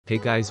Hey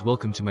guys,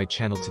 welcome to my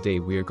channel. Today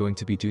we are going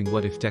to be doing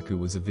what if Deku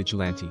was a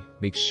vigilante.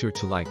 Make sure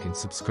to like and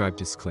subscribe.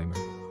 Disclaimer.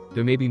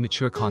 There may be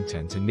mature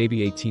content and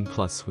maybe 18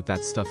 plus. With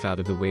that stuff out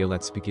of the way,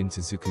 let's begin. To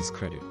Izuku's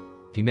credit,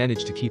 he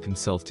managed to keep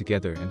himself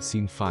together and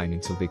seemed fine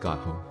until they got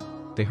home.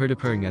 They heard a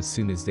purring as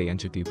soon as they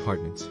entered the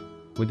apartment.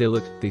 When they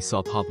looked, they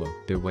saw Pablo,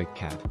 their white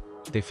cat.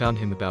 They found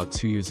him about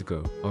 2 years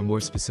ago, or more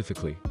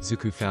specifically,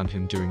 Izuku found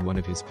him during one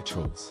of his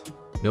patrols.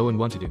 No one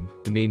wanted him,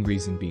 the main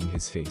reason being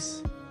his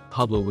face.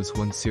 Pablo was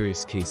one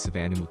serious case of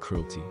animal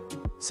cruelty.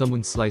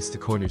 Someone sliced the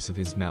corners of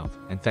his mouth,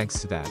 and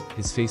thanks to that,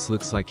 his face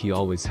looks like he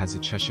always has a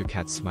Cheshire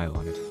Cat smile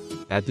on it.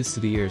 Add this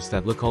to the ears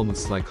that look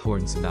almost like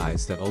horns and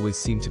eyes that always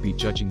seem to be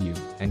judging you,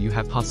 and you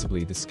have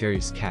possibly the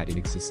scariest cat in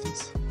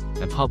existence.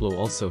 And Pablo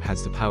also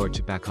has the power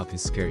to back up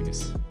his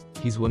scariness.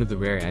 He's one of the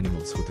rare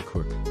animals with a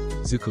quirk.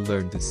 Izuku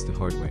learned this the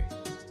hard way.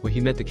 When he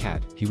met the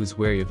cat, he was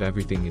wary of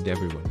everything and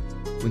everyone.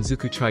 When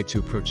Izuku tried to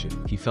approach it,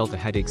 he felt a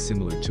headache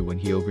similar to when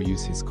he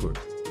overused his quirk.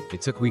 It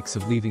took weeks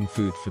of leaving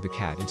food for the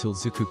cat until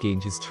Izuku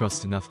gained his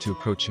trust enough to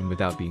approach him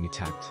without being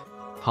attacked.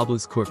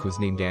 Pablo's quirk was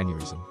named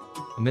aneurysm.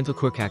 A mental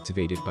quirk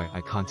activated by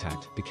eye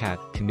contact, the cat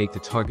can make the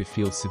target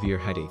feel severe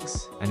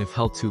headaches, and if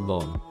held too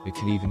long, it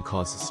can even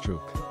cause a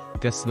stroke.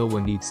 Guess no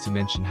one needs to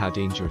mention how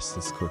dangerous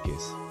this quirk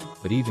is.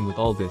 But even with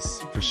all this,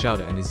 for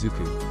Shouta and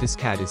Izuku, this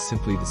cat is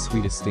simply the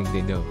sweetest thing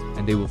they know,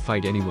 and they will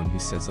fight anyone who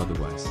says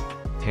otherwise.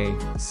 Hey,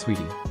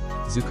 sweetie,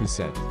 Izuku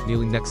said,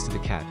 kneeling next to the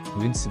cat,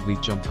 who instantly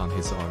jumped on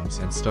his arms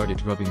and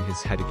started rubbing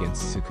his head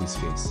against Izuku's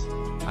face.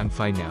 I'm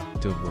fine now,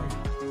 don't worry.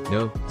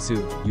 No, Zu,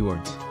 you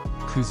aren't.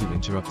 Kuzu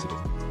interrupted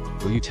him.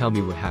 Will you tell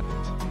me what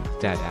happened?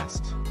 Dad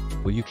asked.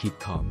 Will you keep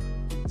calm?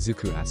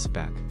 Izuku asked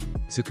back.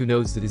 Izuku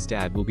knows that his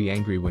dad will be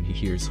angry when he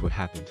hears what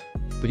happened.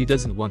 But he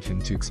doesn't want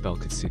him to expel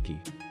Katsuki.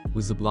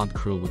 Was the blonde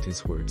cruel with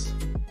his words?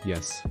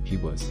 Yes, he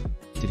was.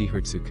 Did he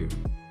hurt Izuku?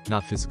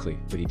 Not physically,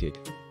 but he did.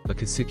 But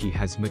Katsuki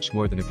has much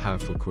more than a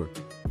powerful quirk.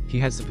 He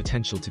has the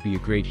potential to be a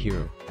great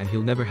hero, and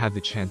he'll never have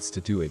the chance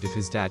to do it if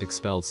his dad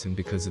expels him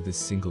because of this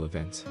single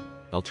event.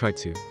 I'll try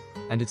to.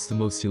 And it's the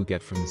most he'll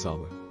get from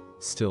Aizawa.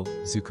 Still,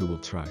 Izuku will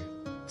try.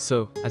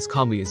 So, as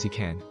calmly as he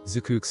can,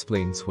 Izuku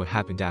explains what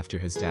happened after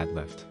his dad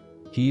left.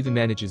 He even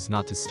manages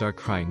not to start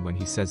crying when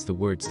he says the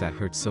words that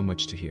hurt so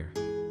much to hear.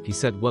 He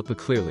said what, but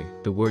clearly,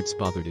 the words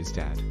bothered his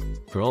dad.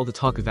 For all the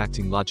talk of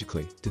acting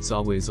logically,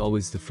 Aizawa is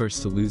always the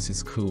first to lose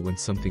his cool when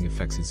something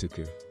affects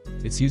Izuku.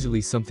 It's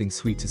usually something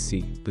sweet to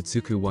see, but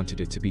Izuku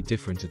wanted it to be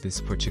different at this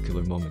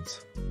particular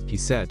moment. He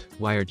said,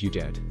 why aren't you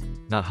dead?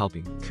 Not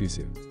helping,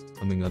 Kuzu.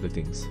 Among other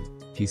things.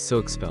 He's so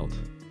expelled.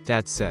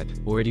 Dad said,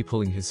 already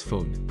pulling his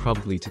phone,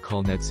 probably to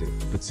call Netsu,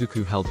 but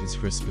Izuku held his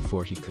wrist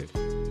before he could.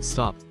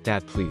 Stop,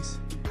 Dad please.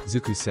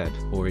 Izuku said,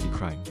 already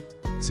crying.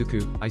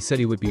 Izuku, I said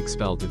he would be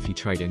expelled if he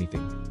tried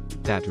anything.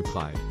 Dad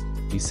replied.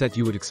 You said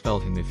you would expel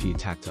him if he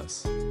attacked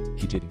us.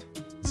 He didn't.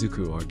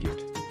 Izuku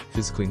argued.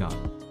 Physically not.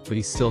 But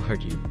he still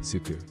hurt you,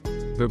 Izuku.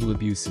 Verbal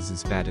abuse is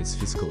as bad as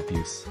physical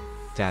abuse.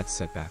 Dad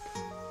said back.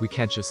 We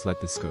can't just let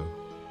this go.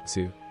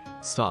 Zu.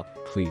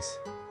 Stop, please.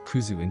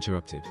 Kuzu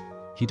interrupted.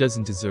 He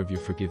doesn't deserve your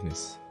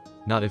forgiveness.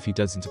 Not if he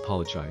doesn't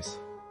apologize.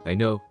 I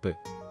know, but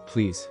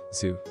please,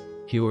 Zu.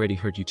 He already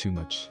hurt you too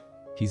much.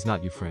 He's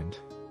not your friend.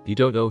 You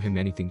don't owe him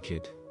anything,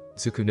 kid.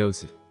 Izuku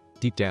knows it.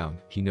 Deep down,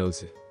 he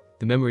knows it.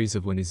 The memories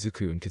of when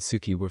Izuku and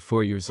Katsuki were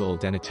 4 years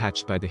old and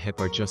attached by the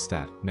hip are just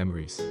that,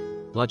 memories.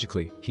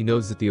 Logically, he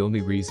knows that the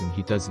only reason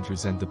he doesn't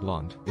resent the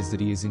blonde is that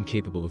he is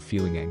incapable of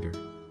feeling anger.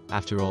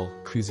 After all,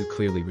 Kuzu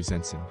clearly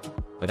resents him.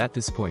 But at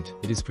this point,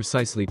 it is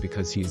precisely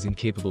because he is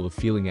incapable of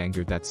feeling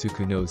anger that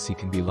Izuku knows he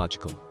can be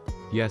logical.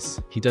 Yes,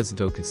 he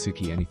doesn't owe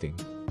Katsuki anything.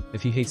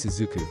 If he hates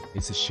Izuku,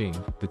 it's a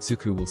shame, but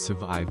Izuku will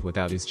survive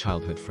without his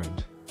childhood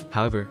friend.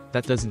 However,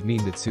 that doesn't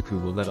mean that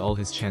Izuku will let all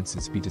his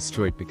chances be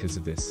destroyed because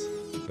of this.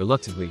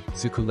 Reluctantly,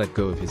 Izuku let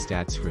go of his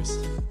dad's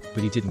wrist.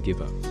 But he didn't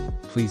give up.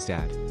 Please,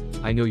 Dad.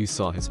 I know you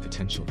saw his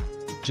potential.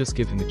 Just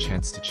give him a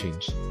chance to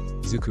change.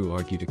 Izuku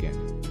argued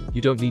again.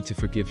 You don't need to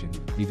forgive him,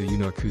 neither you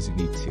nor Kuzu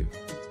need to.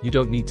 You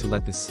don't need to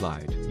let this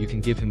slide. You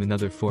can give him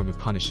another form of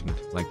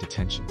punishment, like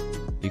detention.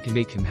 You can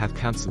make him have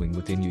counseling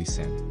with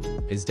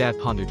Inui-san. His dad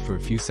pondered for a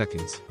few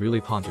seconds,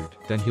 really pondered,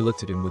 then he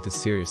looked at him with a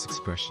serious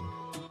expression.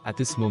 At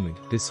this moment,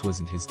 this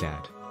wasn't his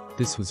dad.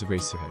 This was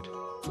Eraserhead.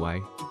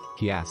 Why?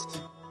 He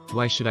asked.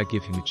 Why should I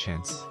give him a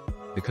chance?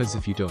 Because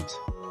if you don't,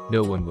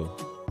 no one will.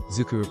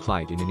 Izuku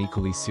replied in an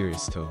equally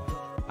serious tone.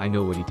 I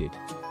know what he did.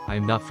 I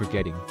am not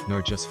forgetting,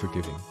 nor just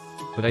forgiving.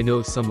 But I know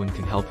if someone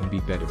can help him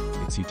be better,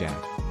 it's you,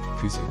 Dad.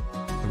 Kuzu.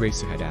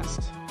 Eraserhead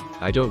asked.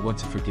 I don't want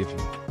to forgive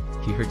him.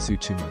 He hurt Zu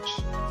too much.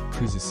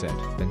 Kuzu said,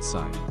 then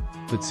sighed.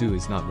 But Zu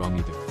is not wrong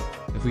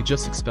either. If we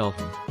just expel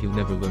him, he'll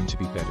never learn to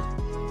be better.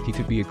 He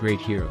could be a great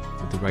hero,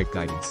 with the right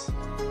guidance.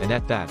 And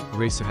at that,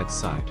 Eraserhead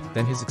sighed,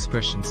 then his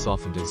expression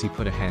softened as he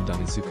put a hand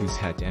on Izuku's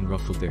head and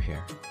ruffled their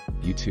hair.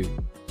 You too.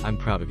 I'm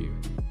proud of you.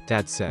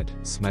 Dad said,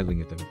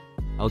 smiling at them.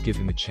 I'll give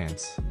him a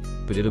chance.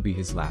 But it'll be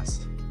his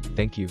last.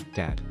 Thank you,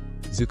 Dad.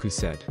 Izuku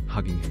said,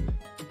 hugging him.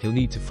 He'll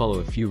need to follow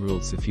a few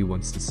rules if he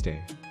wants to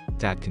stay.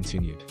 Dad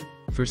continued.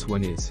 First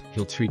one is,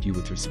 he'll treat you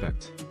with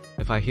respect.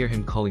 If I hear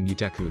him calling you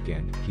Deku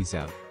again, he's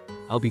out.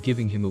 I'll be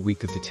giving him a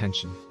week of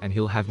detention, and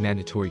he'll have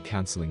mandatory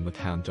counseling with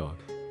Hound Dog.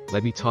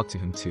 Let me talk to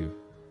him too,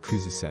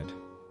 Kuzu said.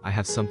 I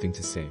have something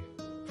to say.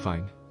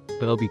 Fine.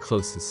 But I'll be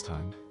close this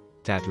time.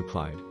 Dad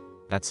replied.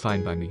 That's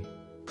fine by me.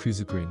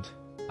 Kuzu grinned.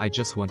 I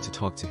just want to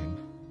talk to him.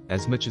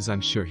 As much as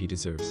I'm sure he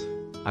deserves.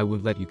 I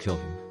won't let you kill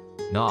him.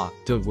 Nah,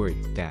 don't worry,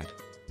 Dad.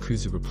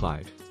 Kuzu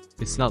replied.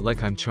 It's not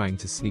like I'm trying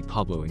to sneak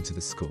Pablo into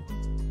the school.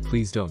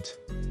 Please don't.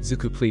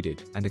 Zuku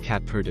pleaded, and the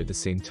cat purred at the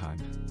same time.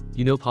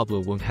 You know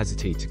Pablo won't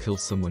hesitate to kill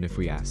someone if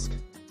we ask.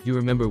 You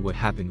remember what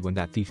happened when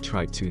that thief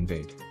tried to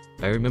invade.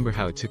 I remember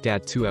how it took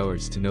Dad 2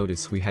 hours to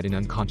notice we had an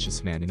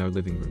unconscious man in our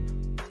living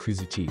room.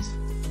 Kuzu teased.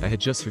 I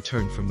had just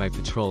returned from my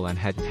patrol and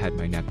hadn't had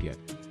my nap yet.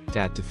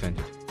 Dad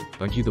defended.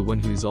 Aren't you the one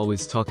who is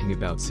always talking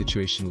about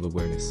situational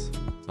awareness?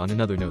 On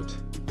another note,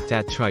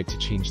 Dad tried to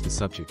change the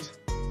subject.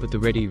 But the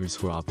red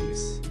ears were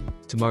obvious.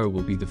 Tomorrow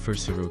will be the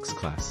first heroics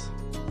class.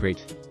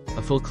 Great.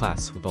 A full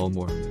class with all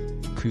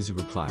Morum. Kuzu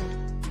replied.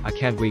 I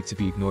can't wait to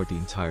be ignored the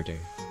entire day.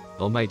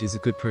 All Might is a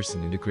good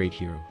person and a great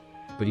hero.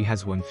 But he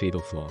has one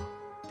fatal flaw.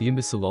 The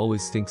imbecile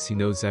always thinks he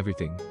knows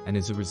everything, and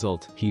as a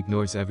result, he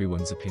ignores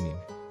everyone's opinion.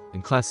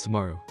 In class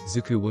tomorrow,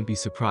 Zuku won't be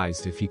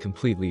surprised if he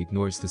completely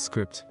ignores the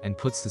script and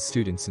puts the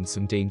students in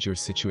some dangerous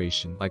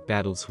situation like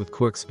battles with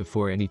quirks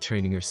before any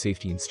training or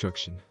safety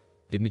instruction.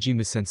 Did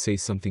Majima-sen say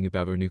something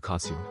about our new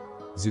costume?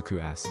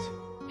 Zuku asked.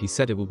 He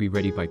said it will be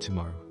ready by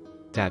tomorrow.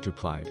 Dad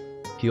replied.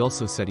 He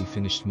also said he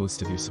finished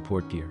most of your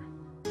support gear.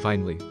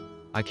 Finally.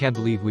 I can't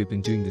believe we've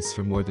been doing this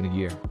for more than a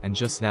year, and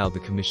just now the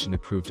commission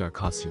approved our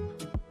costume.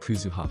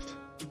 Kuzu huffed.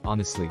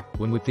 Honestly,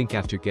 one would think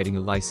after getting a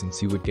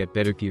license you would get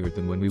better gear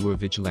than when we were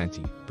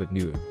vigilante, but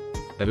no.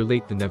 Better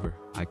late than never,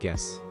 I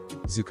guess.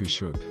 Zuku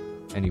shrugged.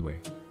 Anyway.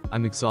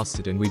 I'm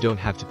exhausted and we don't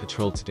have to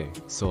patrol today,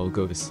 so I'll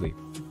go to sleep.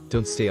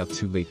 Don't stay up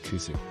too late,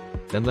 Kuzu.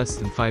 Then less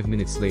than 5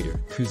 minutes later,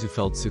 Kuzu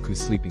felt Zuku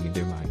sleeping in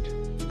their mind.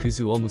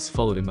 Kuzu almost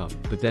followed him up,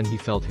 but then he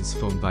felt his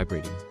phone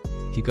vibrating.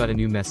 He got a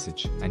new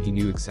message, and he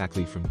knew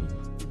exactly from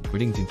whom.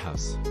 Reddington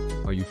House.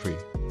 Are you free?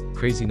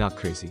 Crazy not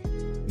crazy.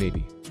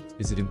 Maybe.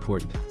 Is it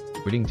important?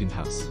 Reddington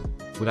House.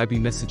 Would I be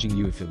messaging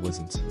you if it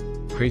wasn't?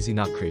 Crazy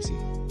not crazy.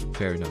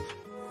 Fair enough.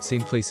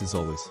 Same place as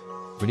always.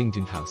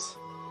 Reddington House.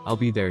 I'll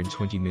be there in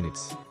 20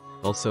 minutes.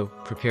 Also,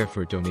 prepare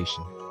for a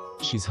donation.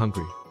 She's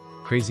hungry.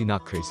 Crazy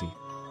not crazy.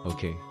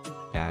 Okay.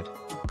 Dad.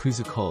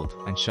 Kuzu called,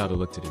 and Shouta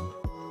looked at him.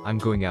 I'm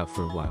going out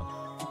for a while.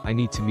 I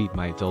need to meet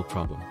my adult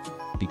problem.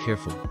 Be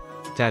careful.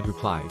 Dad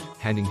replied,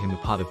 handing him a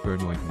pot of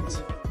burn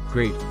ointment.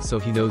 Great, so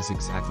he knows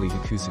exactly who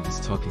Kuzu is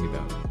talking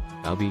about.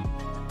 I'll be.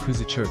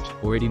 Kuzu chirped,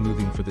 already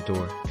moving for the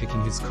door,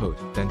 picking his coat,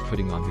 then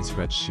putting on his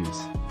red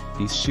shoes.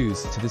 These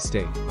shoes, to this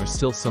day, are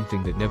still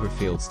something that never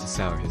fails to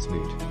sour his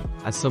mood.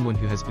 As someone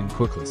who has been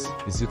quirkless,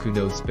 Izuku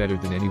knows better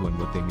than anyone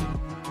what they mean.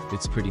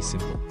 It's pretty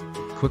simple.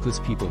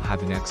 Quirkless people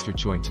have an extra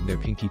joint in their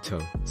pinky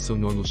toe, so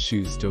normal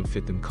shoes don't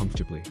fit them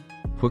comfortably.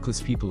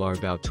 Quirkless people are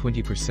about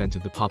 20%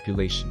 of the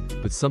population,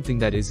 but something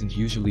that isn't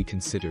usually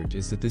considered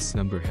is that this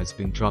number has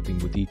been dropping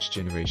with each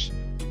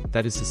generation.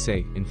 That is to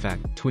say, in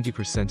fact,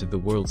 20% of the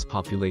world's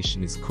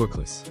population is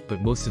quirkless,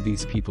 but most of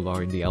these people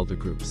are in the elder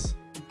groups.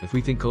 If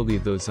we think only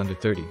of those under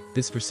 30,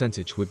 this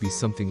percentage would be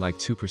something like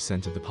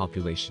 2% of the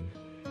population.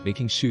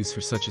 Making shoes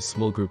for such a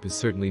small group is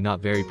certainly not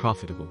very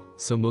profitable,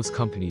 so most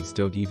companies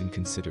don't even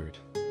consider it.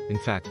 In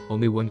fact,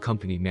 only one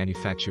company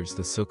manufactures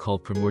the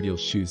so-called primordial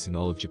shoes in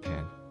all of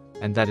Japan.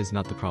 And that is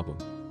not the problem.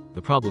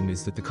 The problem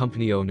is that the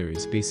company owner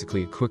is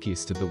basically a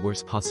quirkiest of the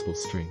worst possible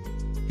string.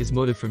 His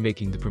motive for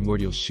making the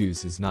primordial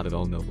shoes is not at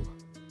all noble.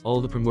 All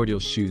the primordial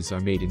shoes are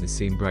made in the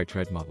same bright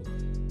red model,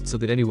 so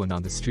that anyone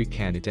on the street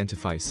can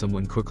identify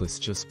someone quirkless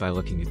just by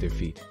looking at their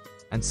feet.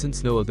 And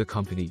since no other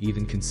company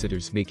even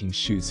considers making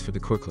shoes for the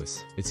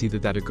quirkless, it's either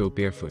that or go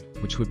barefoot,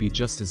 which would be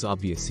just as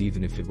obvious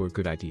even if it were a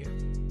good idea.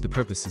 The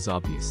purpose is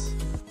obvious.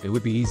 It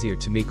would be easier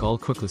to make all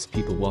quirkless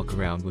people walk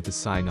around with a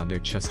sign on their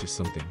chest or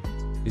something.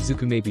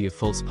 Izuku may be a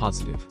false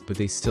positive, but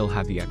they still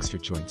have the extra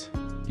joint.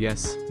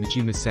 Yes,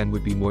 Majima-san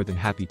would be more than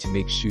happy to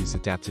make shoes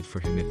adapted for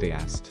him if they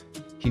asked.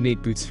 He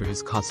made boots for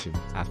his costume,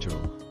 after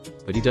all.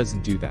 But he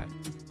doesn't do that.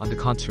 On the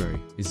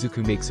contrary,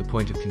 Izuku makes a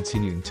point of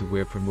continuing to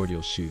wear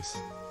primordial shoes.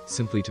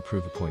 Simply to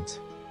prove a point.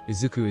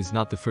 Izuku is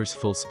not the first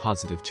false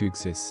positive to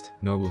exist,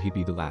 nor will he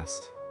be the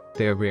last.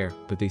 They are rare,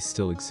 but they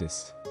still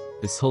exist.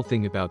 This whole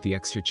thing about the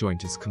extra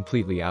joint is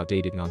completely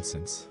outdated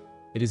nonsense.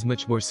 It is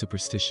much more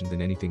superstition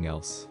than anything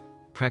else.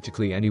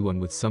 Practically anyone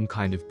with some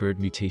kind of bird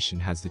mutation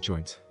has the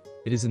joint.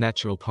 It is a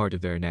natural part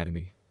of their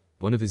anatomy.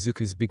 One of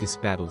Izuku's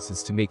biggest battles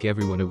is to make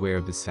everyone aware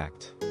of this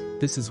fact.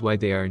 This is why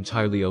they are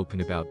entirely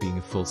open about being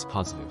a false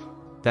positive.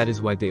 That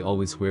is why they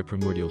always wear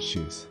primordial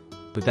shoes.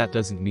 But that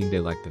doesn't mean they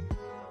like them.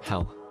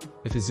 Hell.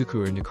 If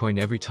Izuku earned a coin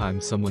every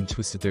time someone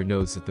twisted their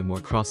nose at them or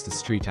crossed the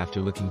street after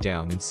looking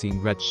down and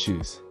seeing red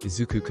shoes,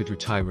 Izuku could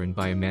retire and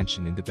buy a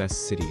mansion in the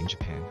best city in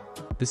Japan.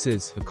 This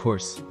is, of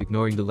course,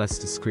 ignoring the less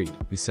discreet,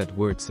 who said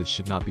words that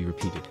should not be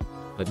repeated.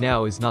 But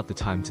now is not the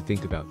time to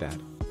think about that.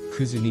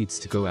 Kuzu needs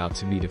to go out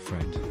to meet a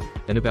friend.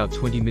 Then about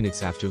 20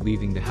 minutes after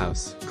leaving the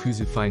house,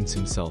 Kuzu finds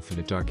himself in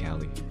a dark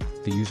alley.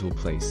 The usual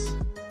place.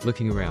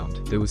 Looking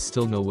around, there was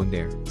still no one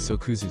there, so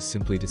Kuzu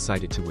simply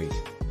decided to wait.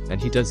 And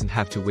he doesn't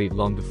have to wait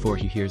long before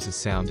he hears a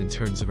sound and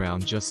turns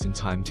around just in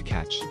time to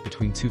catch,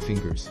 between two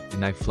fingers, a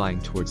knife flying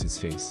towards his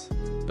face.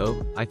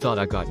 "Oh, I thought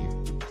I got you."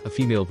 A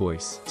female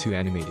voice, too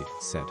animated,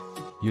 said.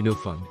 "You're no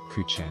fun,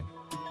 Ku-chan."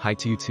 "Hi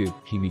to you too,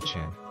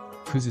 Himi-chan."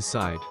 Kuzu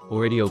sighed,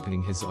 already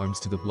opening his arms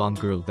to the blonde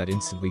girl that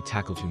instantly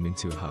tackled him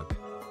into a hug.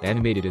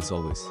 Animated as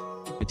always.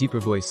 A deeper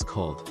voice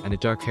called, and a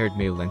dark-haired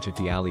male entered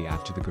the alley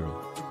after the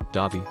girl.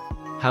 "Dabi,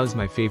 how's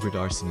my favorite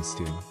arsonist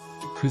doing?"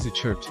 Kuzu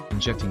chirped,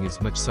 injecting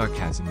as much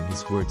sarcasm in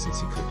his words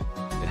as he could.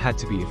 "It had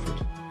to be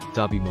Ifrit."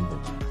 Dabi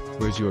mumbled.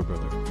 "Where's your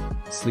brother?"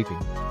 "Sleeping."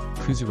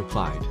 Kuzu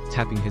replied,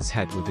 tapping his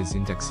head with his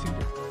index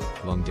finger.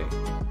 "Long day."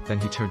 Then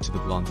he turned to the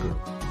blonde girl.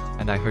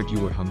 "And I heard you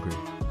were hungry."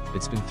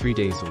 "It's been 3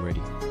 days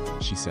already,"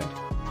 she said.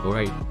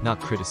 "Alright, not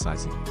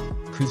criticizing."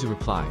 Kuzu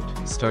replied,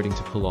 starting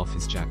to pull off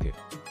his jacket.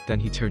 Then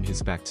he turned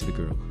his back to the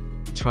girl.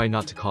 "Try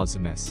not to cause a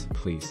mess,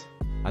 please.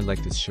 I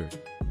like this shirt.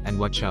 And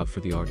watch out for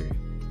the artery."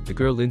 The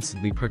girl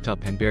instantly perked up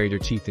and buried her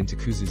teeth into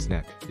Kuzu's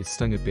neck. It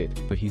stung a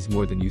bit, but he's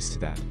more than used to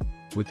that.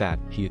 With that,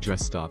 he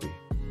addressed Dabi.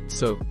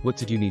 "So, what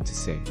did you need to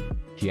say?"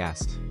 he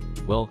asked.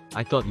 "Well,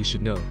 I thought you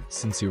should know,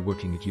 since you're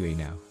working at UA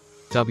now,"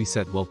 Dabi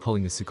said while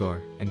pulling a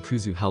cigar, and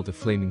Kuzu held a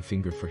flaming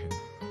finger for him.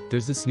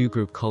 "There's this new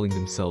group calling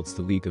themselves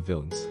the League of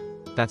Villains.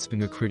 That's been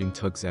recruiting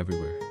thugs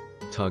everywhere."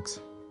 "Thugs?"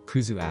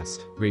 Kuzu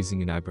asked,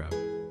 raising an eyebrow.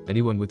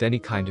 "Anyone with any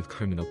kind of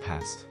criminal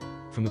past.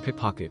 From a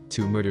pickpocket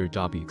to a murderer,"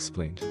 Dabi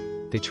explained.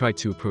 "They tried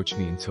to approach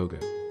me in toga."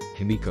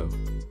 "Himiko."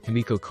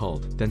 Himiko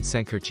called, then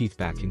sank her teeth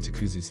back into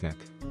Kuzu's neck.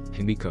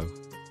 "Himiko."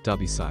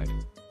 Dabi sighed.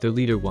 "Their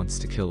leader wants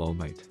to kill All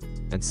Might.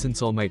 And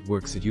since All Might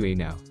works at UA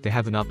now, they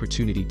have an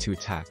opportunity to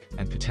attack,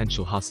 and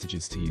potential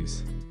hostages to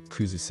use."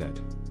 Kuzu said.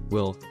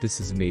 "Well,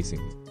 this is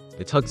amazing.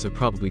 The thugs are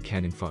probably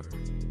cannon fodder."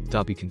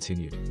 Dabi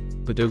continued.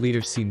 "But their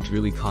leader seemed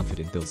really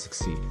confident they'll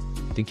succeed."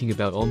 Thinking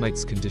about All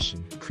Might's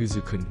condition,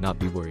 Kuzu couldn't not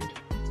be worried.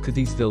 Could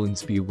these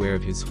villains be aware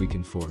of his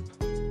weakened form?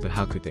 But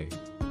how could they?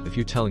 "If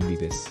you're telling me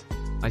this,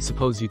 I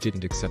suppose you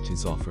didn't accept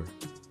his offer?"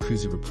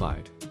 Kuzu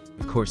replied.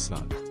 "Of course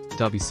not,"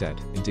 Dabi said,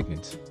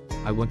 indignant.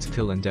 "I want to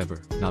kill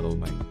Endeavor, not All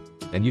Might.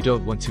 And you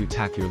don't want to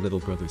attack your little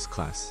brother's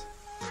class."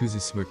 Kuzu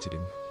smirked at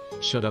him.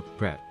 "Shut up,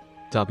 brat,"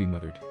 Dabi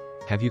muttered.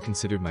 "Have you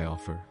considered my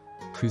offer?"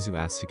 Kuzu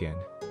asked again.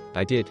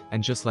 "I did,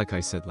 and just like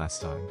I said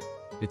last time.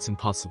 It's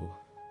impossible,"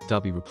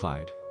 Dabi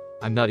replied.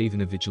 "I'm not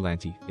even a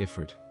vigilante,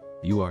 Ifrit."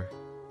 "You are,"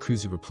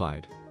 Kuzu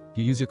replied.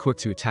 "You use your quirk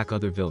to attack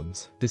other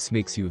villains. This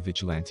makes you a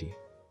vigilante."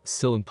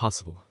 "Still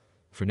impossible.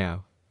 For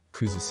now,"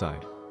 Kuzu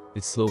sighed.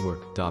 "It's slow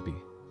work, Dabi.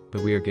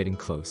 But we are getting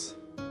close.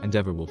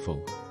 Endeavor will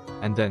fall.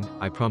 And then,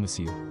 I promise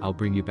you, I'll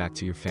bring you back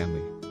to your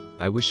family."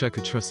 "I wish I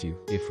could trust you,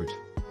 Ifrit,"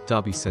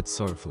 Dabi said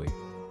sorrowfully.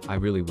 "I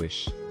really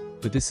wish.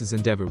 But this is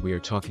Endeavor we are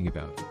talking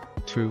about."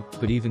 "True,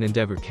 but even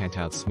Endeavor can't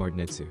outsmart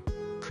Netsu,"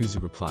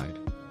 Kuzu replied.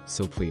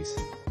 "So please,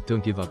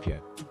 don't give up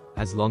yet.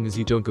 As long as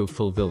you don't go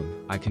full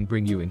villain, I can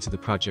bring you into the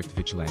Project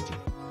Vigilante.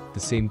 The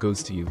same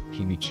goes to you,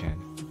 Himi-chan.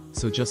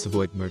 So just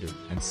avoid murder,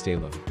 and stay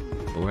low."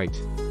 "Alright.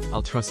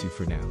 I'll trust you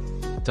for now,"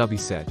 Dabi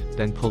said,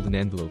 then pulled an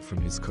envelope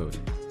from his coat.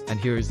 "And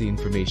here is the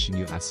information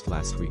you asked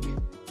last week.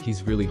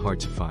 He's really hard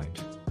to find.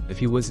 If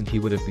he wasn't, he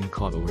would have been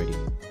caught already,"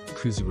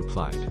 Kuzu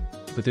replied.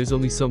 "But there's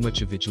only so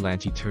much a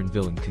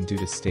vigilante-turned-villain can do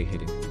to stay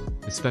hidden.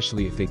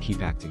 Especially if they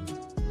keep acting.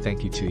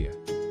 Thank you to ya.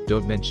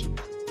 Don't mention,"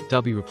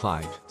 Dabi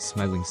replied,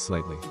 smiling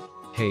slightly.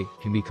 "Hey,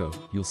 Himiko,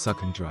 you'll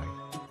suck him dry."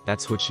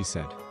 "That's what she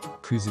said."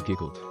 Kuzu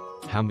giggled.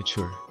 "How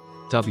mature,"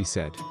 Dabi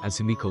said, as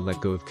Himiko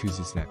let go of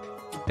Kuzu's neck.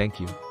 "Thank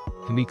you,"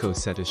 Himiko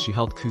said as she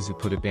helped Kuzu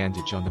put a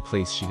bandage on the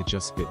place she had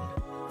just bitten.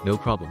 "No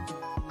problem,"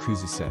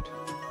 Kuzu said.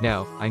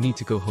 "Now, I need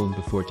to go home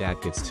before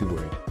Dad gets too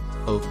worried."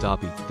 "Oh,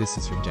 Dabi, this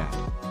is from Dad."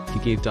 He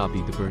gave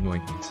Dabi the burn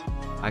ointment.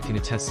 "I can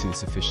attest to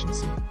its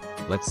efficiency."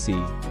 "Let's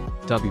see,"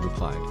 Dabi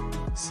replied.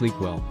 "Sleep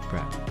well,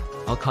 brat.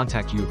 I'll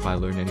contact you if I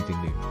learn anything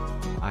new."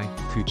 "I,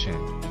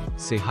 Ku-chan.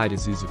 Say hi to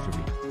Zuzu for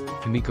me,"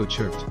 Himiko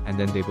chirped, and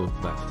then they both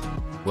left.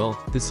 Well,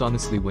 this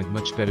honestly went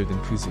much better than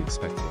Kuzu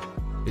expected.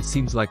 It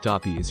seems like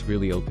Dabi is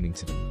really opening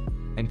to them.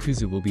 And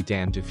Kuzu will be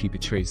damned if he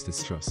betrays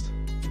this trust.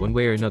 One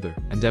way or another,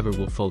 Endeavor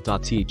will fall.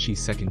 The's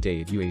second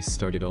day at UA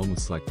started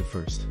almost like the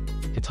first.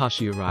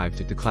 Hitachi arrived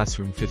at the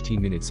classroom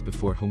 15 minutes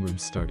before homeroom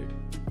started.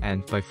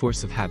 And, by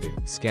force of habit,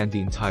 scanned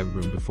the entire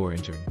room before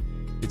entering.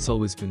 It's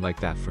always been like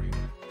that for him.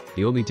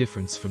 The only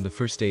difference from the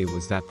first day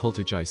was that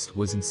Poltergeist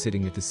wasn't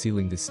sitting at the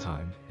ceiling this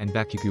time, and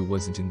Bakugo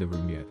wasn't in the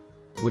room yet.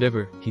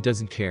 Whatever, he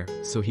doesn't care,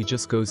 so he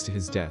just goes to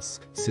his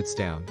desk, sits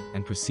down,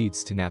 and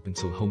proceeds to nap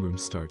until homeroom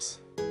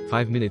starts.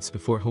 5 minutes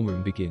before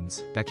homeroom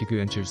begins, Bakugo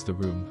enters the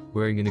room,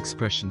 wearing an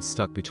expression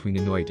stuck between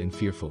annoyed and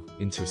fearful.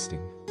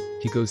 Interesting.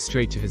 He goes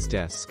straight to his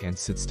desk and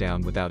sits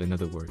down without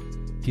another word.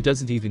 He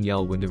doesn't even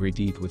yell when the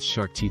Radid with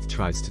shark teeth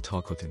tries to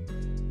talk with him.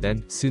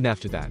 Then, soon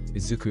after that,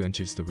 Izuku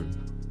enters the room.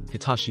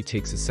 Hitachi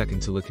takes a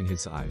second to look in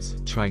his eyes,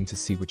 trying to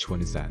see which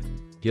one is that.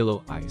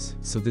 Yellow eyes,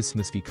 so this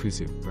must be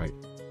Kuzu, right?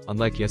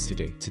 Unlike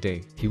yesterday,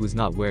 today, he was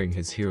not wearing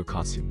his hero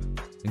costume.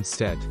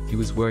 Instead, he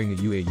was wearing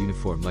a UA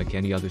uniform like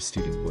any other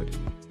student would.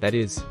 That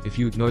is, if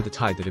you ignore the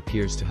tie that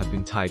appears to have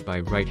been tied by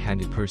a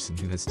right-handed person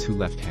who has two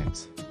left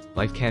hands.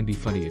 Life can be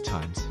funny at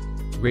times.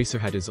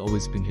 Eraserhead has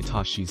always been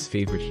Hitashi's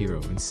favorite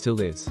hero and still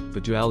is,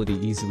 but duality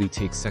easily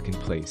takes second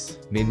place,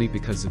 mainly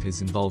because of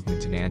his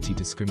involvement in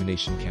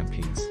anti-discrimination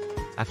campaigns.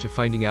 After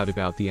finding out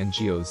about the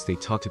NGOs they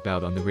talked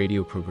about on the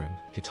radio program,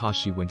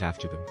 Hitachi went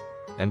after them.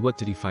 And what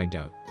did he find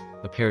out?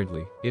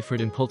 Apparently,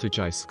 Ifrit and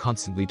Poltergeist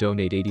constantly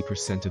donate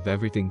 80% of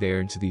everything they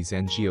earn to these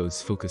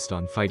NGOs focused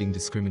on fighting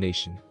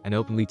discrimination, and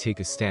openly take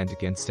a stand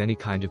against any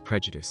kind of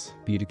prejudice,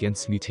 be it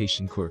against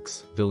mutation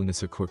quirks,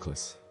 villainous or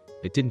quirkless.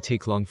 It didn't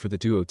take long for the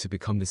duo to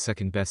become the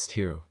second best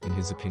hero, in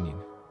his opinion.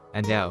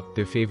 And now,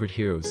 their favorite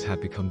heroes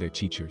have become their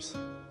teachers.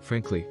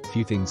 Frankly,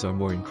 few things are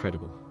more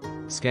incredible.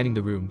 Scanning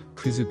the room,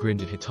 Kuzu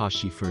grinned at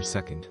Hitachi for a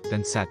second,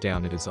 then sat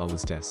down at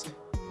Aizawa's desk.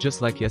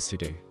 Just like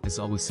yesterday,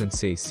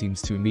 Aizawa-sensei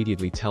seems to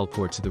immediately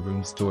teleport to the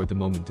room's door the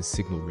moment the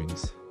signal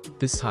rings.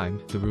 This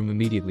time, the room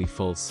immediately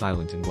falls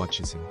silent and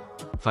watches him.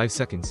 5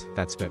 seconds,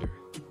 that's better.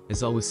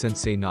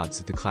 Aizawa-sensei nods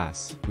at the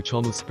class, which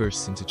almost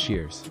bursts into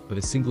cheers, but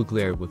a single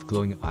glare with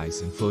glowing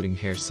eyes and floating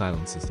hair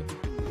silences them.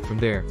 From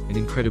there, an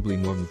incredibly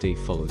normal day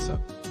follows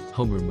up.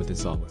 Homeroom with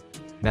Aizawa.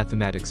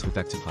 Mathematics with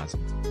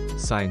ectoplasm.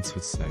 Science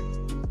with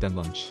Snipe. Then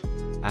lunch.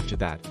 After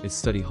that, it's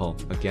study hall,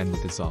 again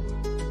with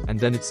Aizawa. And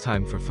then it's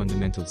time for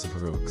fundamentals of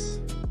heroics.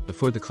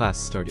 Before the class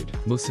started,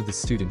 most of the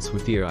students were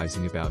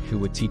theorizing about who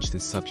would teach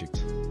this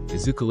subject.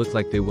 Izuku looked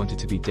like they wanted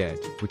to be dead,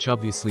 which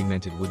obviously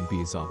meant it wouldn't be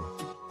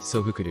Aizawa.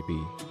 So who could it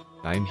be?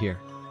 I am here.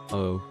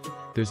 Oh,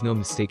 there's no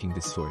mistaking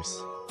this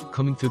voice.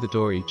 Coming through the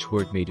door, each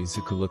word made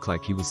Izuku look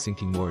like he was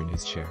sinking more in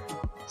his chair.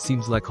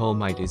 Seems like All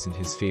Might isn't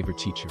his favorite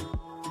teacher.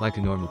 Like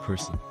a normal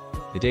person.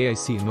 The day I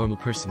see a normal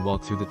person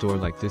walk through the door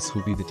like this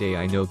will be the day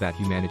I know that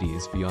humanity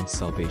is beyond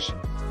salvation.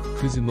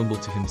 Kuzu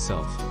mumbled to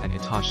himself, and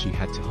Hitachi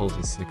had to hold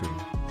his snickering.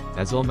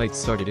 As All Might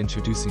started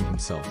introducing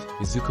himself,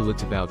 Izuku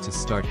looked about to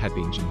start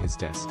headbanging his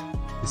desk.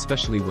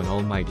 Especially when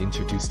All Might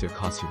introduced their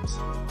costumes.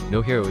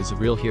 No hero is a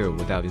real hero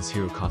without his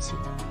hero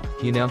costume.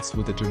 He announced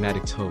with a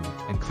dramatic tone,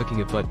 and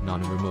clicking a button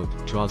on a remote,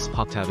 drawers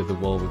popped out of the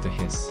wall with a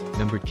hiss,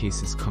 numbered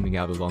cases coming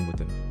out along with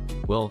them.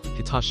 Well,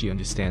 Hitachi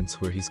understands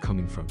where he's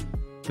coming from.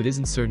 But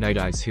isn't Sir Night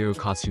Eye's hero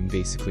costume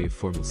basically a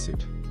formal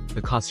suit?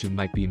 The costume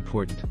might be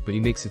important, but he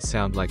makes it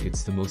sound like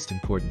it's the most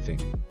important thing.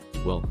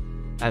 Well,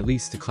 at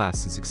least the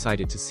class is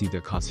excited to see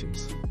their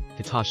costumes.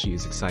 Hitachi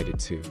is excited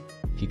too.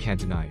 He can't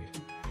deny it.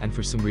 And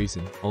for some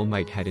reason, All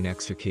Might had an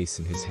extra case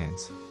in his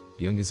hands.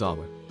 Young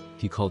Aizawa.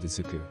 He called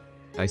Izuku.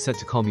 I said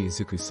to call me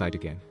Izuku's side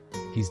again.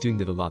 He's doing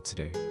that a lot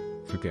today.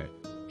 Forget.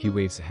 He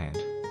waves a hand.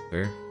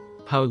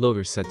 Power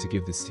Loader said to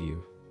give this to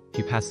you.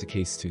 He passed the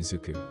case to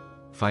Izuku.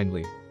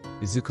 Finally,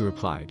 Izuku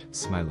replied,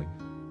 smiling.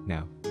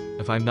 Now,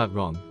 if I'm not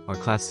wrong, our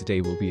class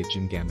today will be at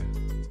Gym Gamma.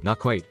 Not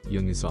quite,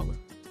 young Aizawa.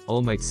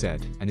 All Might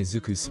said, and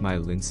Izuku's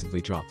smile instantly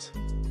dropped.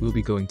 We'll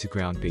be going to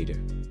Ground Beta.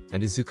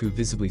 And Izuku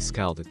visibly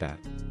scowled at that.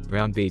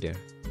 Ground Beta?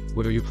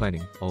 What are you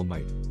planning, All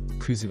Might?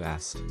 Kuzu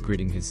asked,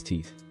 gritting his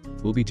teeth.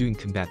 We'll be doing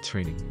combat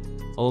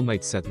training. All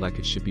Might said like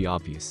it should be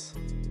obvious.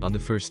 On the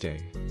first day.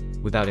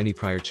 Without any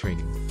prior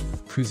training.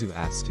 Kuzu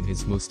asked in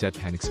his most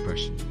deadpan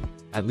expression.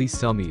 At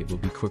least tell me it will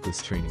be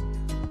quirkless training.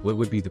 What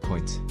would be the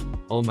point?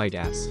 All Might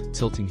asked,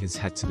 tilting his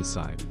head to the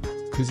side.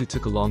 Kuzu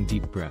took a long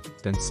deep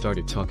breath, then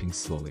started talking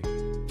slowly.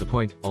 The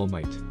point, All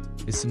Might,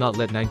 is to not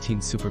let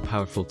 19 super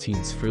powerful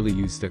teens freely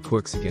use their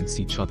quirks against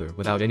each other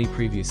without any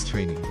previous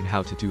training in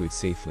how to do it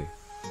safely.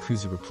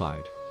 Kuzu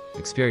replied.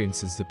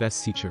 Experience is the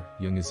best teacher,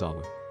 young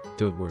Aizawa.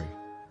 Don't worry.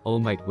 All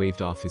Might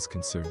waved off his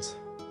concerns.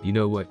 You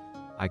know what?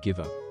 I give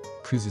up.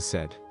 Kuzu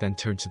said, then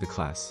turned to the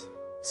class.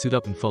 Suit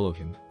up and follow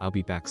him, I'll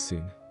be back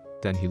soon.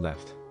 Then he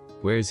left.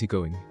 Where is he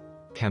going?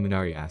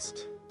 Kaminari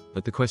asked.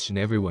 But the question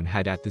everyone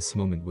had at this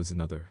moment was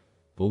another.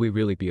 Will we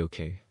really be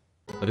okay?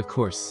 But of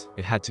course,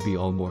 it had to be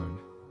all Morin.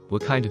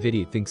 What kind of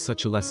idiot thinks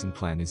such a lesson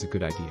plan is a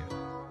good idea?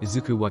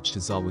 Izuku watched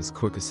Aizawa's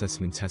quirk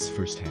assessment test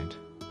firsthand.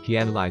 He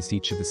analyzed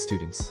each of the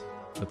students.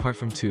 Apart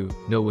from two,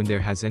 no one there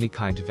has any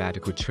kind of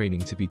adequate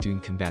training to be doing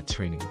combat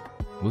training.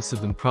 Most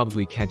of them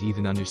probably can't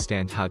even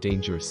understand how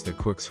dangerous their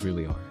quirks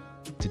really are.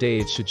 Today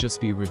it should just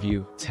be a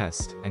review,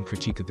 test, and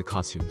critique of the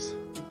costumes.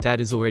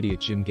 Dad is already at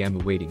Gym Gamma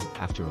waiting,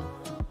 after all.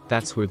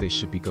 That's where they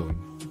should be going.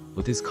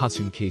 With his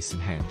costume case in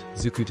hand,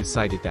 Izuku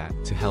decided that,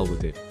 to hell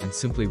with it, and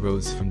simply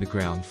rose from the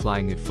ground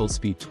flying at full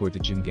speed toward the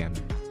Gym Gamma.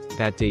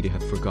 That day to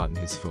have forgotten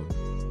his phone.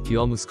 He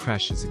almost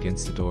crashes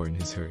against the door in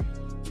his hurry.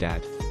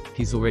 Dad.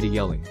 He's already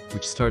yelling,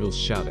 which startles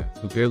Shouta,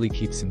 who barely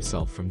keeps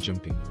himself from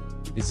jumping.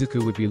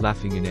 Izuku would be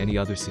laughing in any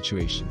other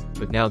situation,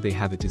 but now they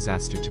have a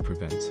disaster to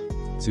prevent.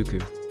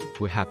 Izuku.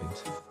 What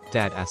happened?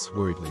 Dad asked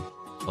worriedly.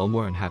 All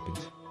Morin happened.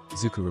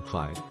 Izuku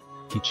replied.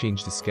 He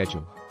changed the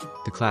schedule.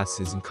 The class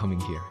isn't coming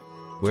here.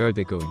 Where are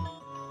they going?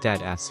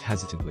 Dad asked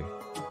hesitantly.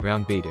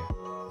 Ground Beta.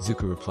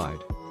 Izuku replied.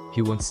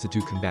 He wants to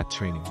do combat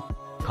training.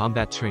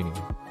 Combat training?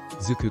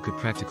 Izuku could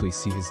practically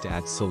see his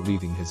dad's soul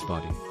leaving his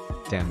body.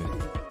 Damn it.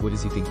 What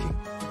is he thinking?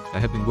 I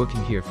have been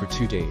working here for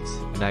 2 days,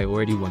 and I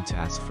already want to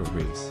ask for a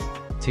raise.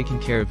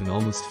 Taking care of an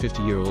almost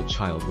 50-year-old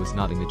child was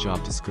not in the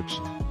job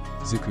description.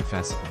 Zuku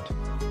fassified.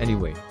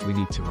 Anyway, we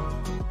need to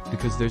run.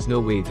 Because there's no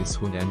way this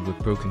would end with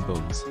broken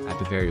bones, at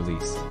the very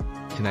least.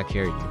 Can I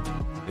carry you?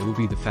 It will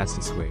be the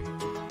fastest way.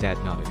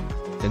 Dad nodded.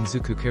 Then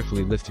Zuku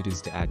carefully lifted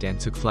his dad and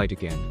took flight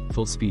again,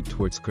 full speed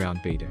towards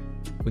ground beta.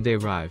 When they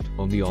arrived,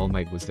 only All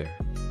Might was there.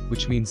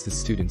 Which means the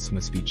students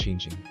must be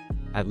changing.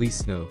 At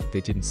least no,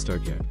 they didn't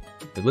start yet.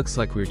 It looks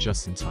like we're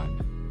just in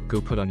time.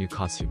 Go put on your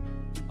costume.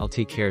 I'll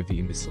take care of the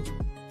imbecile.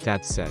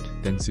 Dad said,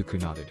 then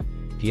Zuku nodded.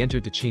 He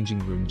entered the changing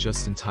room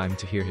just in time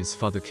to hear his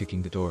father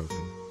kicking the door open.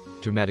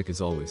 Dramatic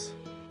as always.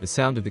 The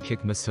sound of the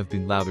kick must have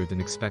been louder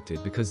than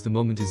expected because the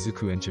moment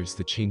Izuku enters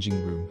the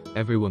changing room,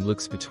 everyone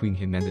looks between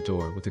him and the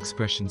door with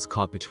expressions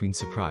caught between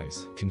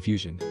surprise,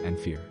 confusion, and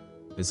fear.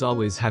 As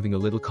always, having a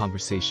little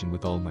conversation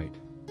with All Might.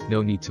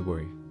 No need to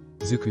worry,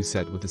 Zuku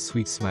said with a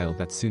sweet smile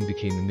that soon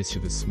became a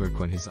mischievous smirk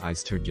when his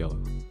eyes turned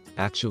yellow.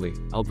 Actually,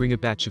 I'll bring a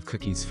batch of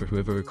cookies for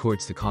whoever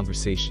records the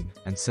conversation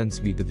and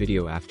sends me the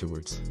video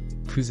afterwards.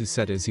 Kuzu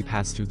said as he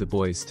passed through the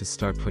boys to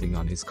start putting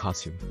on his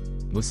costume.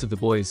 Most of the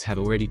boys had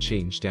already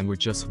changed and were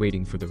just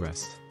waiting for the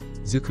rest.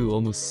 Zuku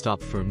almost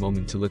stopped for a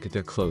moment to look at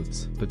their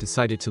clothes, but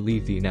decided to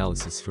leave the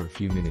analysis for a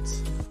few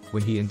minutes.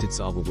 When he and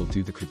Aizawa will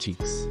do the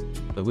critiques.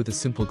 But with a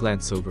simple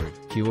glance over it,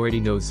 he already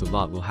knows a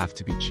lot will have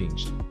to be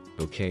changed.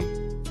 Okay.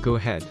 Go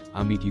ahead,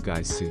 I'll meet you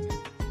guys soon,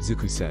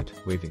 Zuku said,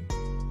 waving.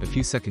 A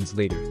few seconds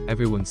later,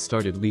 everyone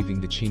started leaving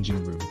the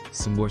changing room,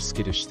 some more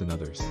skittish than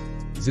others.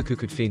 Zuku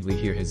could faintly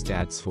hear his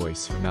dad's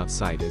voice from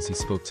outside as he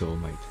spoke to All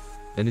Might.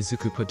 Then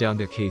Izuku put down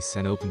their case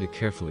and opened it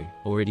carefully,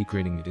 already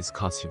grinning at his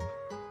costume.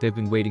 They've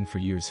been waiting for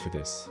years for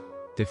this.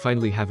 They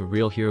finally have a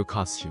real hero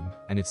costume,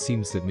 and it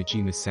seems that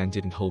Majima-san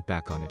didn't hold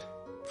back on it.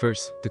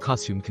 First, the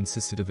costume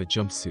consisted of a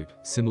jumpsuit,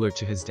 similar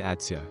to his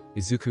dad's.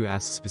 Izuku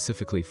asked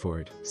specifically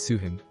for it, sue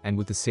him, and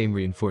with the same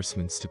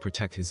reinforcements to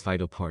protect his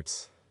vital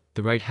parts.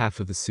 The right half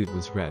of the suit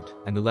was red,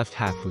 and the left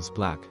half was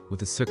black,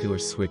 with a circular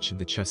switch in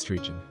the chest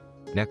region.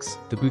 Next,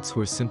 the boots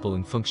were a simple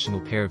and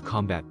functional pair of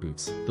combat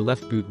boots. The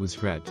left boot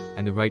was red,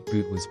 and the right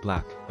boot was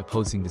black,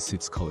 opposing the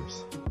suit's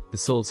colors. The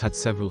soles had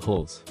several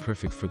holes,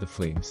 perfect for the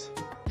flames.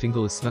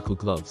 Fingerless knuckle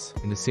gloves,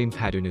 in the same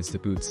pattern as the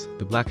boots.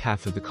 The black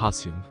half of the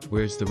costume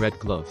wears the red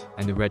glove,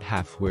 and the red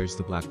half wears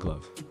the black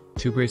glove.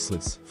 2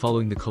 bracelets,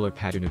 following the color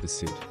pattern of the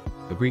suit.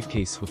 A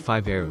briefcase with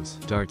 5 arrows,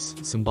 darts,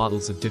 some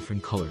bottles of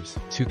different colors,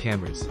 2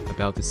 cameras,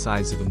 about the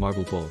size of a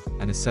marble bowl,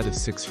 and a set of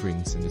 6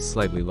 rings and a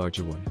slightly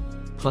larger one.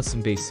 Plus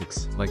some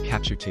basics, like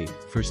capture tape,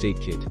 first aid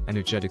kit,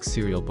 energetic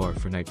cereal bar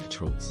for night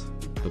patrols.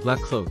 A black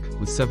cloak,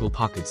 with several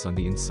pockets on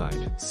the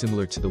inside,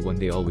 similar to the one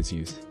they always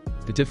used.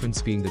 The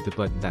difference being that the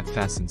button that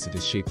fastens it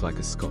is shaped like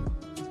a skull.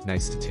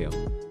 Nice detail.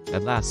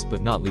 At last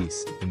but not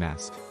least, the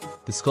mask.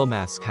 The skull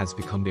mask has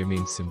become their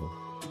main symbol.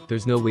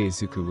 There's no way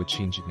Izuku would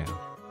change it now.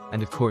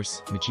 And of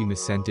course,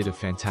 Majima-san did a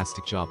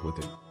fantastic job with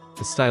it.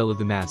 The style of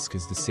the mask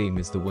is the same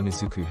as the one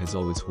Izuku has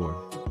always worn,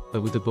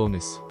 but with the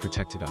bonus,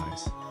 protected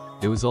eyes.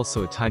 There was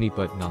also a tiny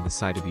button on the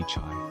side of each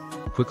eye.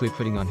 Quickly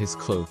putting on his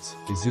clothes,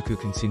 Izuku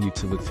continued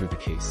to look through the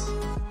case.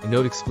 A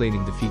note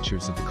explaining the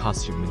features of the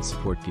costume and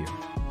support gear.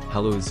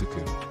 Hello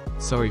Izuku.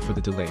 Sorry for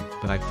the delay,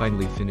 but I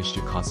finally finished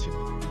your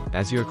costume.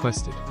 As you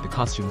requested, the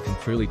costume can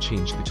freely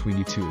change between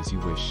you two as you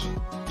wish.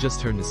 Just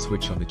turn the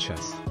switch on the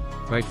chest.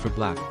 Right for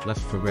black,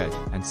 left for red,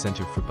 and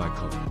center for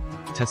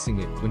bicolor. Testing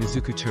it, when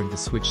Izuku turned the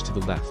switch to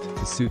the left,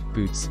 the suit,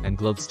 boots, and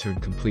gloves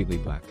turned completely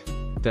black.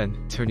 Then,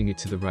 turning it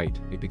to the right,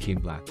 it became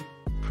black.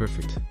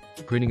 Perfect.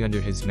 Grinning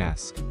under his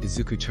mask,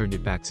 Izuku turned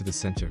it back to the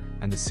center,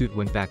 and the suit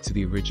went back to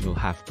the original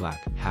half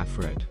black, half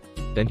red.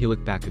 Then he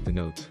looked back at the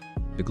note.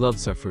 The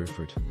gloves are for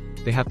Ifrit.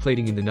 They have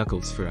plating in the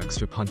knuckles for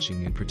extra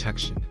punching and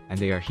protection, and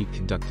they are heat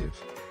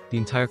conductive. The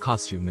entire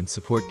costume and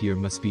support gear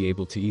must be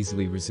able to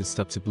easily resist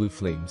up to blue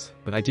flames,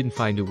 but I didn't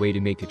find a way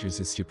to make it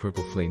resist your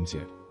purple flames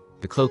yet.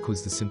 The cloak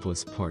was the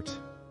simplest part.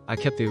 I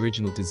kept the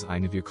original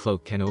design of your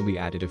cloak and only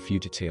added a few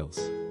details.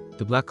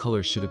 The black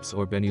color should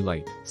absorb any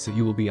light, so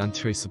you will be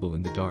untraceable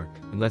in the dark,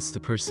 unless the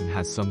person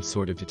has some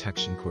sort of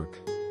detection quirk.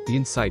 The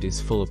inside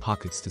is full of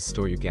pockets to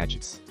store your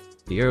gadgets.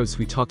 The arrows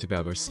we talked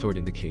about are stored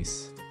in the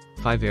case.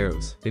 5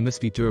 arrows, they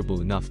must be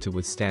durable enough to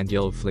withstand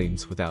yellow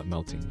flames without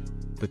melting.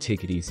 But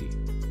take it easy.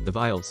 The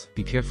vials,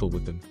 be careful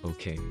with them,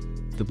 okay?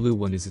 The blue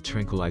one is a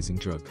tranquilizing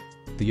drug.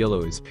 The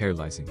yellow is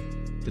paralyzing.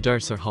 The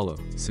darts are hollow,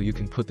 so you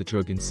can put the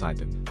drug inside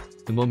them.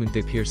 The moment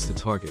they pierce the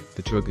target,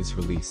 the drug is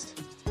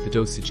released. The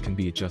dosage can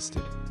be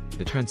adjusted.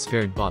 The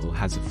transparent bottle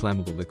has a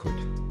flammable liquid.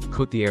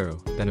 Coat the arrow,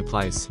 then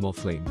apply a small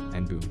flame,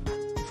 and boom.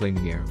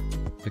 Flaming arrow.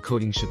 The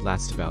coating should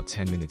last about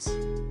 10 minutes.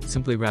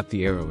 Simply wrap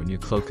the arrow in your